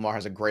Lamar. I think Lamar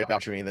has a great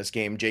opportunity in this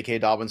game. J.K.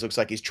 Dobbins looks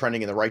like he's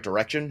trending in the right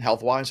direction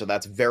health-wise, so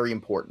that's very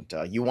important.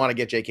 You want to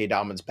get J.K.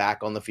 Dobbins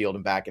back on the field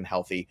and back and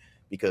healthy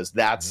because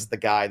that's the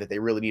guy that they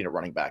really need at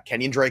running back.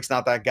 Kenyon Drake's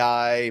not that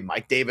guy.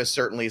 Mike Davis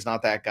certainly is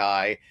not that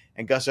guy.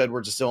 And Gus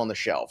Edwards is still on the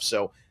shelf.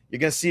 So you're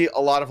going to see a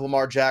lot of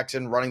Lamar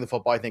Jackson running the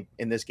football, I think,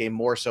 in this game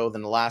more so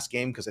than the last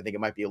game because I think it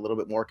might be a little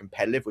bit more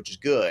competitive, which is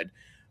good.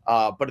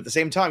 But at the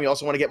same time, you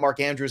also want to get Mark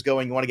Andrews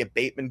going. You want to get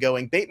Bateman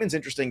going. Bateman's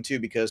interesting, too,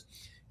 because,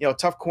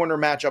 tough corner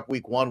matchup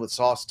week 1 with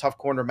Sauce, tough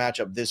corner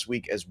matchup this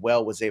week as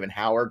well with Xavier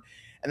Howard.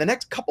 And the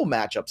next couple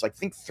matchups, I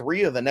think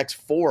 3 of the next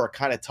 4 are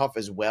kind of tough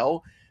as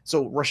well.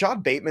 So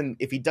Rashad Bateman,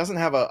 if he doesn't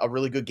have a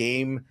really good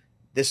game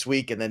this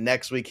week and then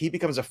next week, he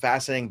becomes a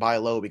fascinating buy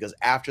low because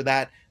after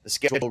that, the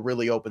schedule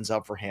really opens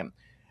up for him.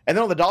 And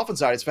then on the Dolphins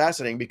side, it's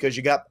fascinating because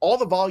you got all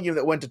the volume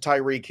that went to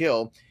Tyreek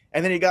Hill,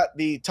 and then you got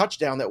the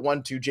touchdown that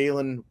went to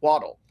Jalen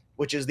Waddle,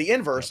 which is the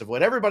inverse of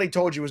what everybody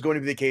told you was going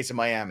to be the case in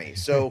Miami.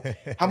 So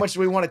how much do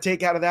we want to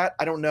take out of that?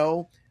 I don't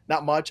know.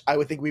 Not much. I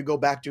would think we'd go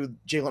back to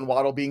Jalen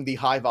Waddle being the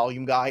high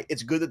volume guy.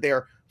 It's good that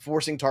they're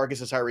forcing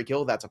targets to Tyreek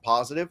Hill. That's a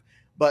positive.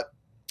 But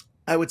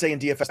I would say in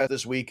DFS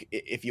this week,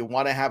 if you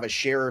want to have a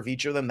share of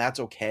each of them, that's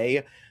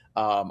okay.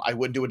 I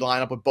wouldn't do a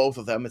lineup with both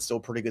of them. It's still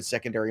a pretty good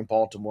secondary in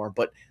Baltimore.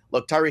 But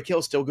look, Tyreek Hill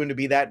is still going to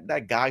be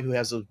that guy who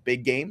has those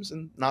big games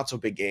and not so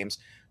big games.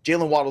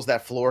 Jalen Waddle's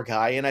that floor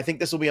guy, and I think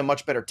this will be a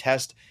much better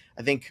test.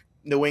 I think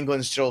New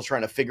England's still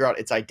trying to figure out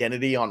its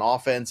identity on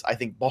offense. I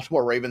think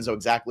Baltimore Ravens know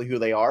exactly who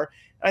they are.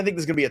 And I think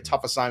this is going to be a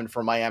tough assignment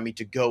for Miami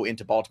to go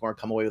into Baltimore and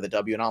come away with a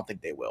W, and I don't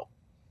think they will.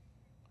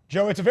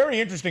 Joe, it's a very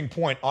interesting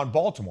point on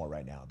Baltimore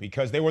right now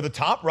because they were the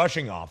top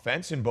rushing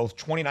offense in both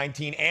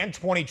 2019 and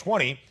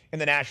 2020 in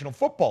the National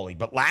Football League.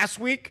 But last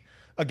week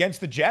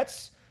against the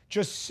Jets,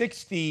 just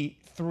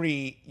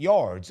 63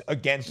 yards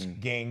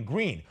against Gang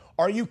Green.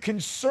 Are you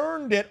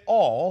concerned at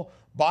all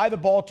by the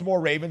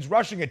Baltimore Ravens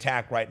rushing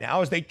attack right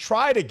now as they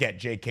try to get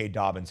J.K.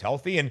 Dobbins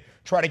healthy and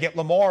try to get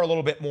Lamar a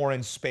little bit more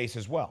in space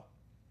as well?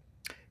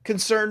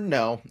 Concerned,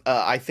 no.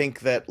 I think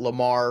that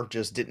Lamar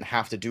just didn't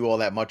have to do all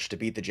that much to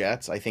beat the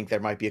Jets. I think there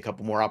might be a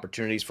couple more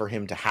opportunities for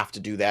him to have to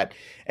do that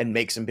and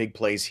make some big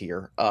plays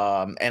here.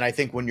 And I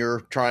think when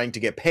you're trying to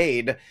get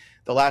paid,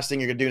 the last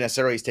thing you're going to do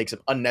necessarily is take some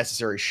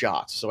unnecessary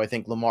shots. So I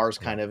think Lamar's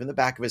kind of in the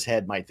back of his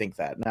head might think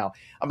that. Now,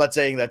 I'm not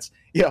saying that's,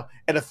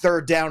 at a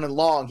third down and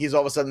long, he's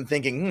all of a sudden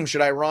thinking, should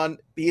I run?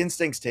 The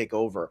instincts take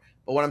over.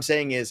 But what I'm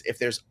saying is if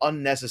there's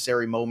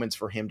unnecessary moments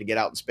for him to get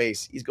out in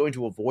space, he's going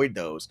to avoid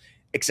those,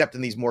 except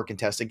in these more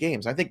contested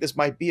games. I think this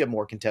might be a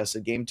more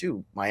contested game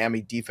too.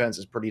 Miami defense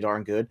is pretty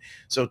darn good.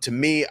 So to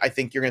me, I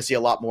think you're going to see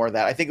a lot more of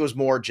that. I think it was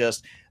more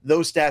just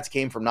those stats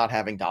came from not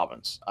having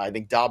Dobbins. I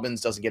think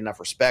Dobbins doesn't get enough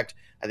respect.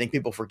 I think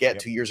people forget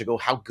 2 years ago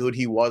how good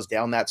he was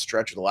down that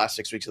stretch of the last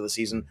 6 weeks of the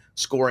season,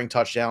 scoring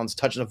touchdowns,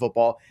 touching the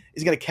football.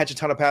 Is he going to catch a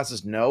ton of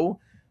passes? No.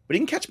 But he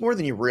can catch more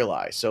than you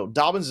realize. So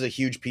Dobbins is a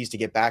huge piece to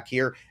get back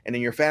here. And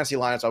in your fantasy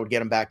lineups, I would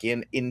get him back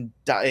in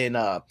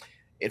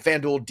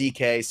FanDuel,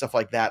 DK, stuff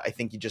like that. I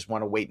think you just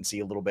want to wait and see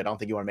a little bit. I don't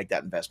think you want to make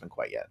that investment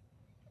quite yet.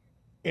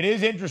 It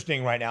is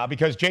interesting right now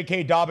because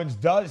J.K. Dobbins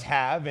does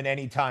have an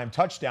anytime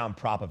touchdown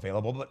prop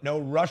available, but no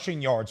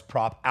rushing yards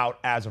prop out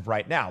as of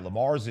right now.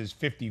 Lamar's is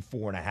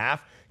 54.5.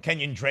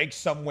 Kenyon Drake's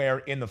somewhere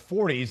in the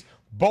 40s.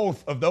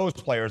 Both of those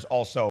players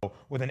also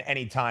with an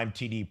anytime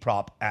TD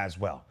prop as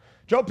well.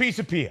 Joe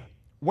Pisapia,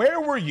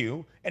 where were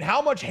you and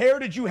how much hair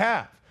did you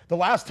have the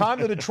last time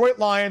the Detroit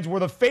Lions were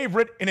the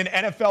favorite in an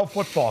NFL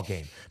football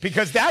game?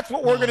 Because that's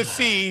what we're going to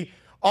see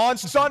on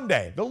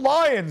Sunday. The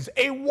Lions,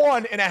 a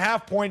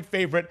 1.5-point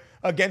favorite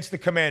against the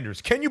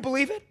Commanders. Can you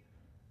believe it?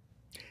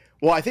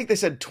 Well, I think they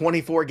said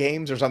 24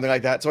 games or something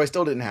like that, so I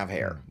still didn't have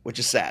hair, which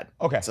is sad.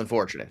 Okay. It's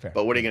unfortunate, Fair.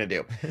 But what are you going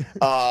to do?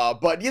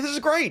 But yeah, this is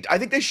great. I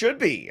think they should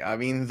be. I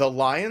mean, the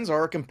Lions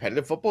are a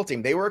competitive football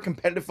team. They were a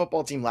competitive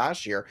football team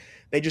last year.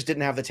 They just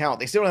didn't have the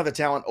talent. They still don't have the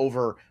talent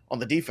over on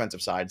the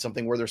defensive side,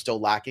 something where they're still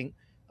lacking.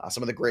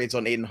 Some of the grades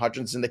on Aiden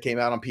Hutchinson that came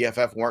out on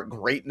PFF weren't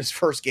great in his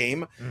first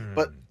game.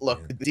 But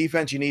look, the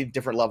defense, you need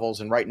different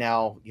levels. And right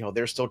now,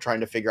 they're still trying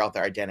to figure out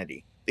their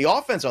identity. The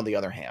offense, on the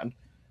other hand,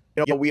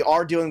 we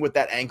are dealing with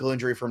that ankle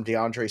injury from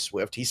DeAndre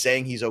Swift. He's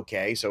saying he's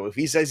okay. So if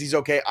he says he's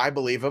okay, I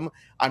believe him.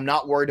 I'm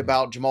not worried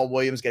about Jamal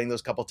Williams getting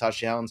those couple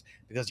touchdowns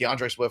because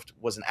DeAndre Swift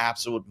was an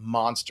absolute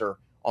monster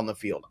on the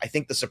field. I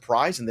think the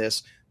surprise in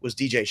this was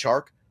DJ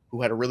Chark,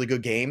 who had a really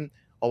good game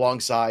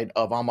alongside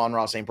of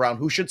Amon-Ra St. Brown,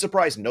 who should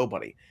surprise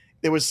nobody.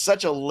 There was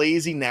such a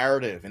lazy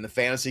narrative in the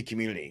fantasy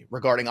community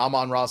regarding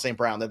Amon-Ra St.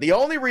 Brown that the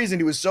only reason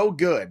he was so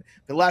good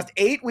for the last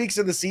 8 weeks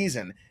of the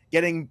season,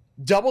 getting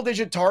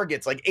double-digit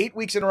targets like 8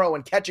 weeks in a row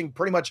and catching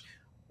pretty much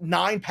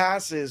 9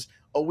 passes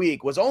a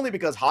week was only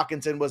because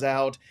Hawkinson was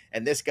out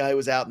and this guy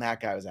was out and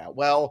that guy was out.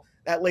 Well,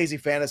 that lazy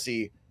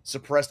fantasy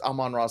suppressed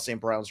Amon-Ra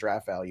St. Brown's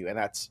draft value, and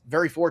that's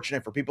very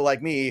fortunate for people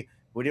like me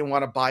who didn't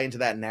want to buy into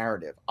that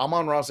narrative.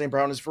 Amon-Ra St.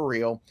 Brown is for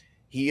real.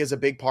 He is a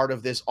big part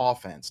of this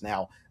offense.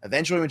 Now,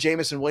 eventually when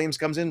Jameson Williams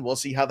comes in, we'll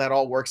see how that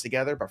all works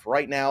together. But for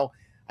right now,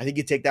 I think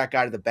you take that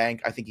guy to the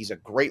bank. I think he's a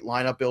great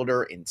lineup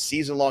builder. In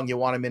season long, you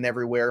want him in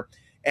everywhere.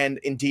 And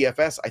in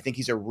DFS, I think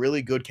he's a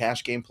really good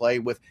cash game play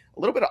with a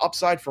little bit of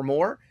upside for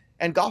more.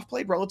 And Goff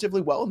played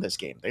relatively well in this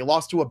game. They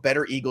lost to a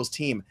better Eagles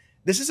team.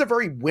 This is a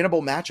very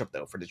winnable matchup,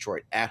 though, for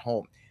Detroit at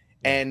home.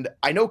 And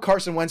I know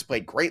Carson Wentz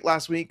played great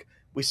last week.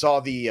 We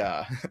saw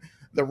the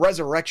the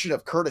resurrection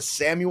of Curtis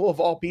Samuel, of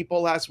all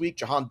people, last week.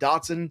 Jahan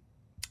Dotson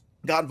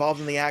got involved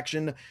in the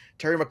action.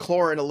 Terry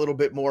McLaurin, a little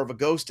bit more of a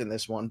ghost in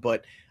this one.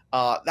 But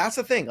that's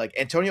the thing. Like,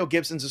 Antonio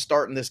Gibson's a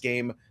start in this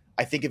game.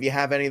 I think if you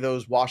have any of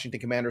those Washington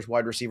Commanders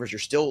wide receivers, you're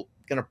still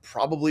going to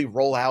probably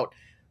roll out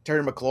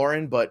Terry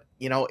McLaurin. But,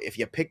 if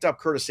you picked up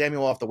Curtis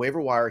Samuel off the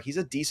waiver wire, he's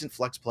a decent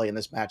flex play in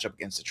this matchup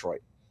against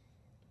Detroit.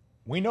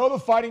 We know the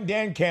Fighting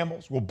Dan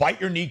Campbells will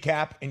bite your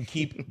kneecap and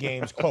keep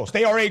games close.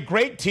 They are a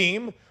great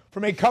team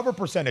from a cover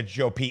percentage,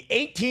 Joe P.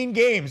 18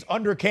 games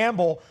under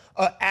Campbell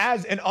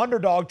as an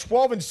underdog,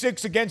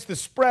 12-6 against the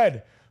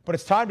spread. But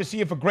it's time to see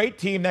if a great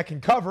team that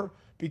can cover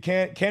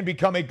can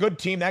become a good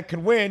team that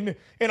can win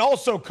and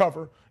also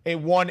cover a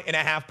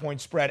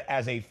 1.5-point spread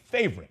as a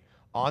favorite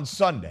on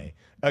Sunday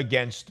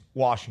against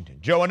Washington.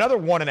 Joe, another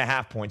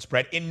 1.5-point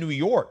spread in New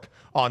York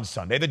on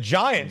Sunday. The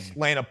Giants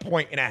laying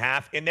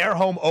 1.5 in their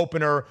home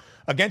opener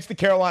against the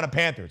Carolina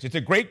Panthers. It's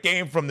a great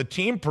game from the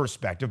team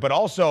perspective, but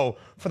also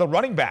for the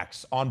running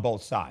backs on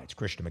both sides.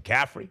 Christian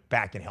McCaffrey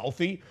back and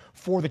healthy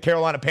for the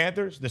Carolina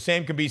Panthers. The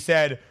same can be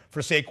said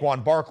for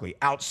Saquon Barkley.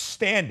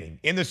 Outstanding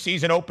in the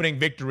season opening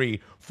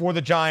victory for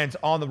the Giants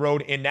on the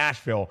road in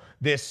Nashville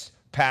this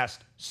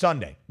past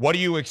Sunday. What do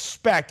you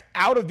expect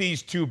out of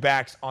these two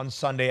backs on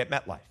Sunday at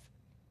MetLife?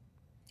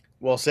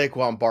 Well,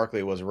 Saquon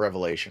Barkley was a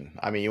revelation.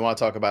 I mean, you want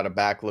to talk about a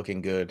back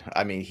looking good.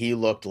 I mean, he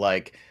looked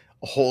like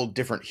a whole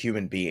different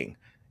human being.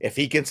 If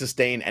he can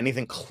sustain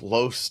anything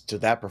close to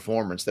that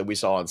performance that we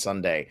saw on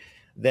Sunday,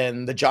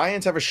 then the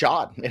Giants have a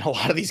shot in a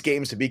lot of these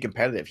games to be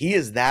competitive. He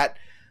is that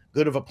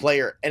good of a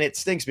player. And it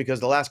stinks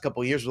because the last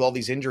couple of years with all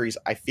these injuries,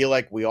 I feel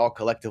like we all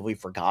collectively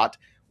forgot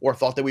or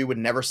thought that we would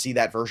never see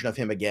that version of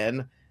him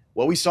again.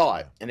 Well, we saw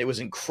it, and it was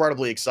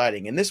incredibly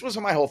exciting. And this was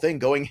my whole thing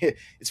going.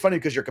 It's funny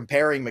because you're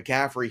comparing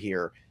McCaffrey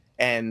here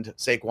and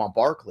Saquon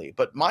Barkley.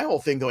 But my whole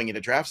thing going into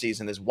draft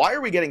season is, why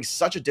are we getting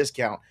such a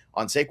discount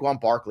on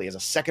Saquon Barkley as a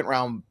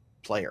second-round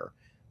player,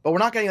 but we're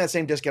not getting that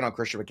same discount on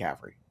Christian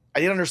McCaffrey? I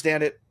didn't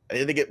understand it. I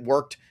didn't think it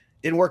worked.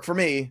 Didn't work for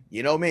me.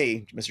 You know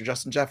me, Mr.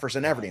 Justin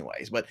Jefferson,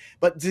 anyways. But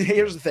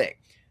here's the thing.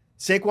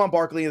 Saquon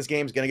Barkley in this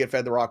game is going to get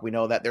fed the rock. We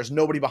know that. There's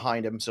nobody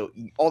behind him, so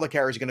all the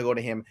carries are going to go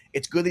to him.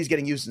 It's good that he's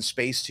getting used in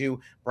space, too.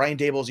 Brian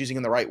Daboll's using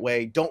him the right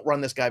way. Don't run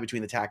this guy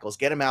between the tackles.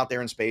 Get him out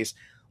there in space.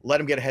 Let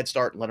him get a head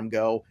start and let him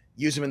go.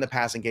 Use him in the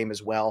passing game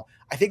as well.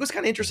 I think what's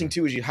kind of interesting,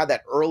 too, is you had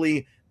that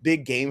early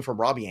big game from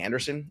Robbie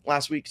Anderson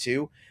last week,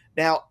 too.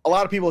 Now, a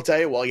lot of people will tell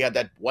you, well, you had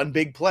that one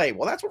big play.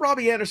 Well, that's what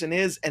Robbie Anderson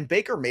is. And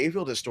Baker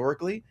Mayfield,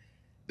 historically,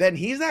 then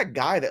he's that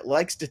guy that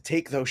likes to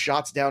take those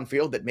shots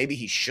downfield that maybe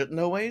he shouldn't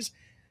always.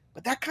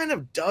 But that kind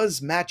of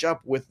does match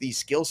up with the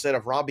skill set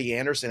of Robbie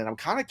Anderson. And I'm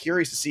kind of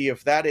curious to see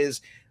if that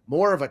is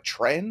more of a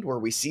trend where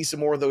we see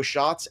some more of those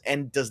shots.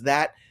 And does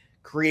that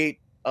create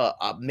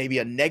maybe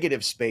a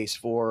negative space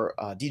for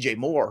DJ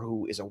Moore,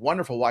 who is a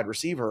wonderful wide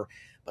receiver,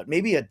 but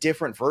maybe a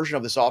different version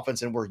of this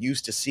offense than we're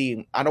used to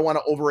seeing? I don't want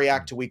to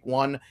overreact to week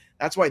one.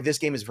 That's why this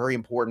game is very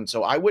important.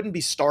 So I wouldn't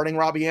be starting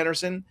Robbie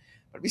Anderson,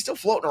 but if he's still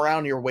floating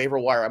around your waiver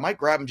wire, I might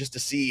grab him just to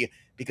see,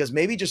 because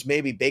maybe, just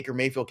maybe, Baker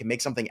Mayfield can make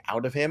something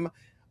out of him.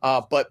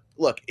 But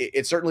look,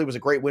 it certainly was a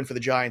great win for the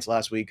Giants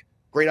last week.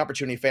 Great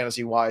opportunity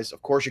fantasy-wise.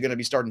 Of course, you're going to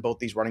be starting both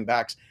these running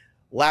backs.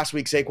 Last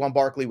week, Saquon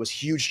Barkley was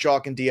huge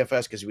chalk in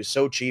DFS because he was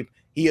so cheap.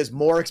 He is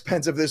more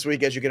expensive this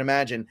week, as you can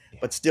imagine,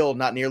 but still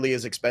not nearly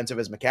as expensive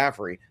as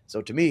McCaffrey.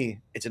 So to me,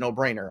 it's a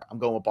no-brainer. I'm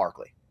going with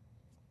Barkley.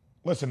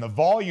 Listen, the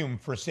volume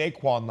for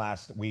Saquon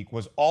last week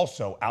was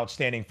also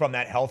outstanding from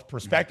that health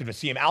perspective. To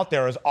see him out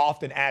there as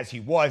often as he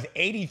was,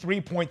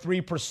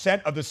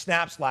 83.3% of the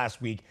snaps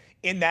last week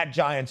in that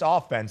Giants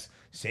offense,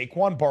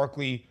 Saquon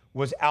Barkley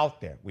was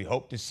out there. We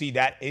hope to see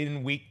that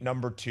in week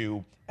number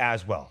 2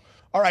 as well.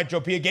 All right,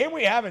 Joe P, a game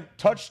we haven't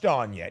touched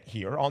on yet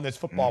here on this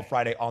Football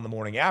Friday on the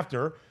morning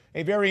after,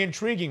 a very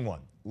intriguing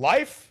one.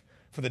 Life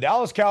for the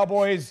Dallas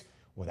Cowboys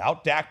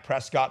without Dak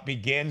Prescott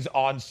begins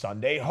on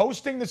Sunday,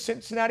 hosting the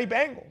Cincinnati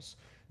Bengals.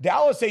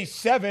 Dallas, a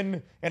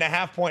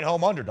 7.5-point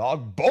home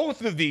underdog.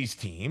 Both of these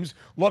teams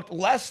looked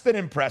less than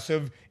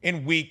impressive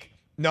in week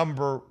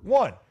number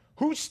 1.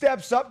 Who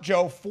steps up,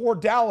 Joe, for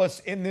Dallas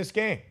in this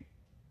game?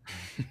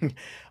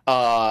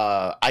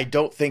 I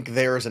don't think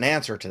there's an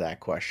answer to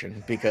that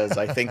question, because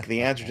I think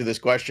the answer to this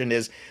question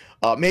is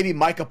maybe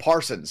Micah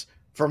Parsons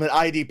from an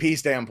IDP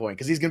standpoint,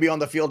 because he's going to be on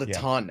the field a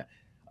ton.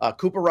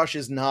 Cooper Rush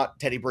is not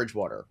Teddy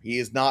Bridgewater. He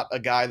is not a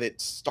guy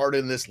that started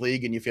in this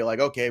league and you feel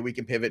like, okay, we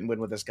can pivot and win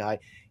with this guy.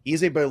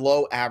 He's a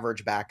below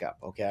average backup,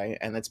 okay?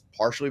 And that's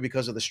partially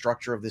because of the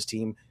structure of this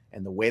team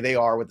and the way they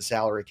are with the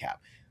salary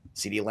cap.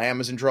 CeeDee Lamb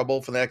is in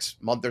trouble for the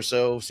next month or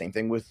so. Same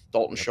thing with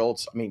Dalton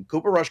Schultz. I mean,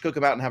 Cooper Rush could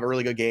come out and have a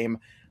really good game,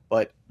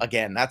 but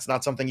again, that's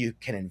not something you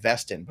can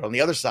invest in. But on the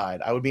other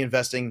side, I would be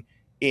investing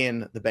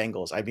in the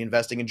Bengals. I'd be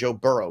investing in Joe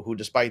Burrow, who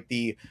despite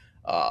the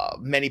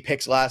many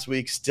picks last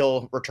week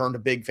still returned a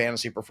big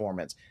fantasy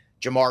performance.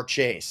 Jamar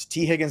Chase.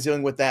 T. Higgins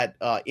dealing with that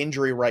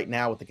injury right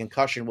now with the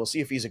concussion. We'll see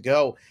if he's a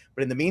go.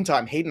 But in the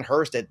meantime, Hayden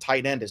Hurst at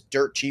tight end is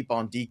dirt cheap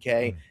on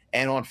DK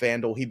and on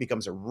FanDuel. He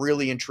becomes a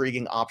really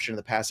intriguing option in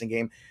the passing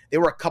game.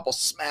 There were a couple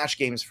smash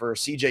games for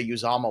CJ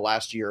Uzomah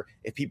last year,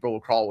 if people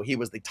recall, where he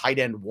was the tight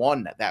end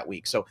 1 that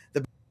week. So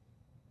I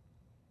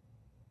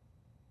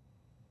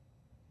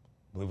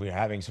believe we're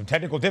having some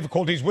technical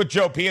difficulties with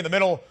Joe P in the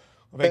middle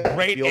of a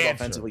great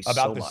answer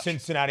about the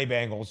Cincinnati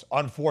Bengals.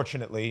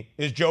 Unfortunately,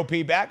 is Joe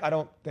P back? I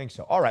don't think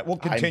so. All right, we'll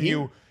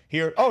continue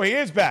here. Oh, he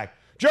is back.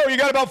 Joe, you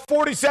got about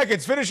 40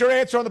 seconds. Finish your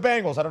answer on the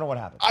Bengals. I don't know what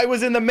happened. I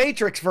was in the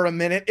Matrix for a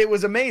minute. It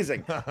was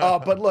amazing.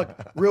 But look,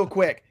 real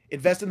quick,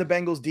 invest in the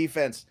Bengals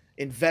defense.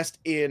 Invest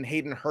in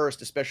Hayden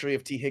Hurst, especially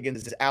if T.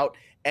 Higgins is out,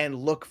 and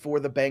look for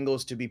the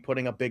Bengals to be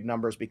putting up big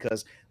numbers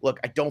because, look,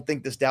 I don't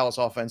think this Dallas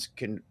offense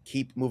can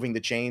keep moving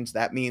the chains.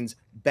 That means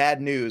bad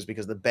news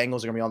because the Bengals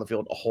are going to be on the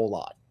field a whole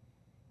lot.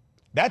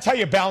 That's how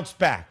you bounce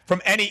back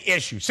from any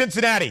issue.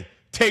 Cincinnati,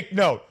 take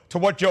note to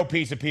what Joe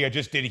Pisapia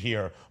just did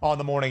here on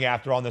the morning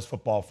after on this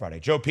Football Friday.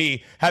 Joe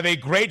P, have a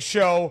great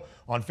show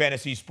on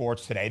fantasy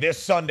sports today,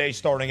 this Sunday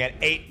starting at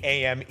 8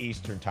 a.m.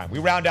 Eastern time. We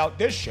round out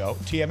this show,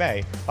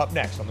 TMA, up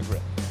next on The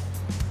Grid.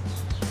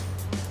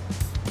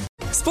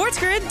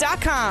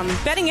 SportsGrid.com.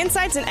 Betting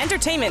insights and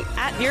entertainment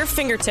at your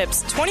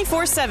fingertips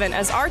 24/7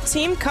 as our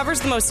team covers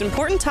the most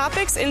important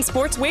topics in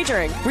sports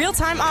wagering.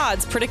 Real-time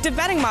odds, predictive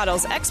betting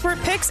models, expert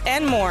picks,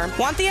 and more.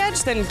 Want the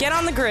edge? Then get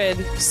on the grid.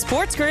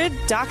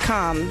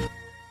 SportsGrid.com.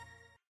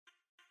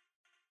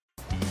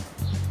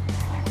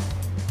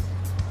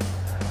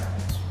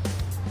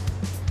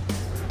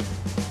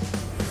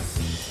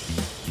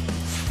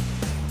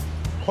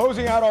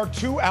 Closing out our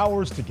 2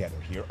 hours together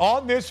here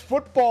on this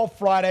Football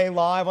Friday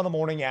live on the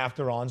morning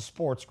after on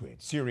Sports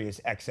Grid, Sirius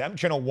XM,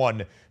 channel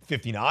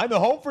 159, the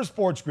home for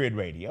Sports Grid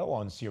Radio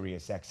on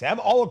Sirius XM,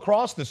 all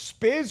across the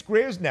Spiz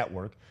Grizz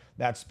network.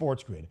 That's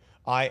Sports Grid.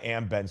 I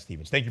am Ben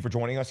Stevens. Thank you for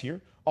joining us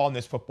here on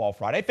this Football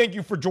Friday. Thank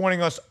you for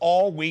joining us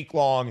all week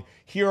long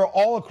here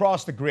all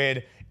across the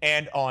grid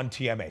and on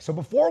TMA. So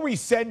before we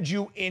send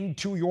you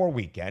into your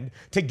weekend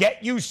to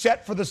get you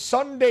set for the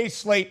Sunday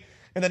slate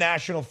in the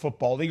National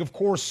Football League, of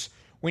course,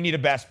 we need a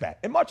best bet.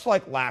 And much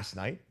like last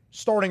night,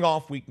 starting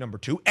off week number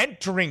 2,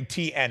 entering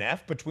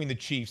TNF between the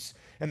Chiefs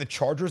and the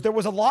Chargers, there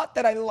was a lot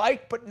that I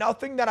liked, but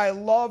nothing that I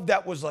loved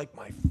that was like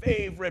my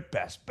favorite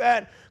best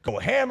bet. Go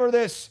hammer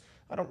this.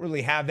 I don't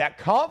really have that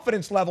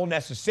confidence level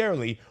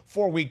necessarily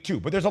for week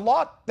 2, but there's a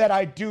lot that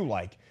I do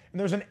like. And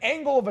there's an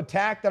angle of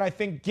attack that I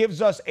think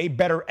gives us a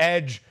better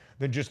edge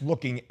than just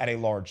looking at a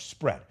large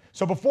spread.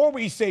 So before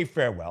we say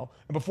farewell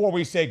and before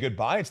we say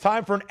goodbye, it's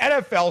time for an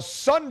NFL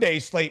Sunday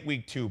slate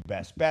week 2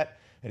 best bet.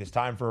 It is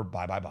time for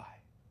bye, bye, bye.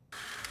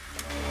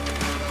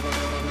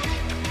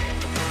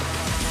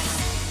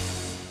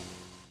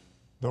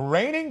 The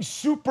reigning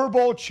Super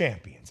Bowl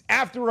champions,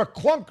 after a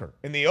clunker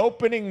in the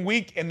opening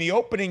week in the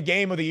opening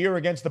game of the year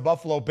against the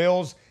Buffalo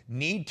Bills,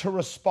 need to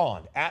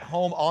respond at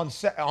home on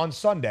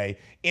Sunday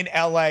in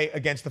LA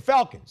against the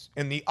Falcons.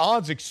 And the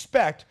odds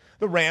expect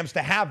the Rams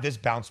to have this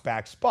bounce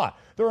back spot.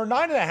 They're a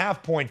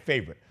 9.5-point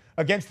favorite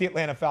against the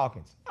Atlanta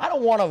Falcons. I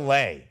don't want to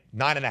lay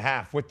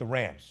 9.5 with the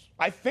Rams.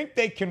 I think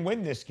they can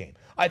win this game.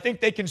 I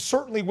think they can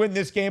certainly win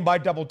this game by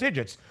double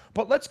digits.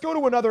 But let's go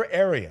to another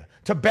area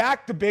to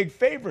back the big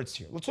favorites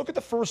here. Let's look at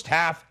the first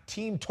half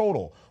team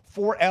total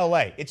for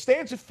LA. It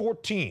stands at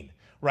 14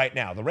 right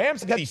now. The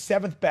Rams had the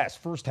 7th best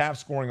first half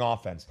scoring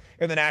offense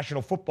in the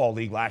National Football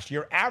League last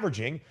year,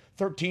 averaging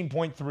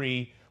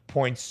 13.3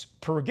 points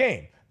per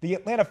game. The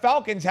Atlanta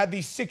Falcons had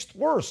the 6th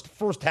worst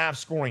first half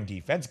scoring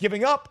defense,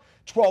 giving up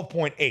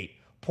 12.8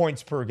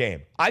 points per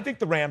game. I think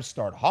the Rams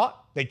start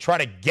hot. They try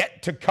to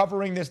get to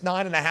covering this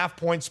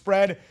 9.5-point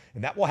spread,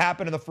 and that will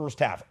happen in the first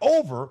half.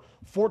 Over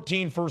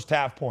 14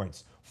 first-half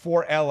points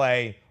for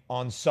LA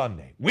on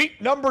Sunday. Week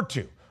number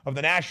 2 of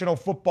the National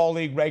Football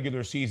League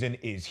regular season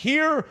is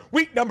here.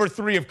 Week number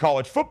 3 of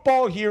college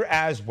football here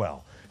as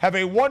well. Have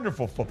a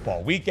wonderful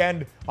football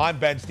weekend. I'm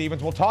Ben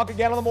Stevens. We'll talk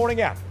again on the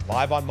morning after,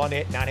 live on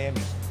Monday at 9 a.m.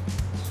 Eastern.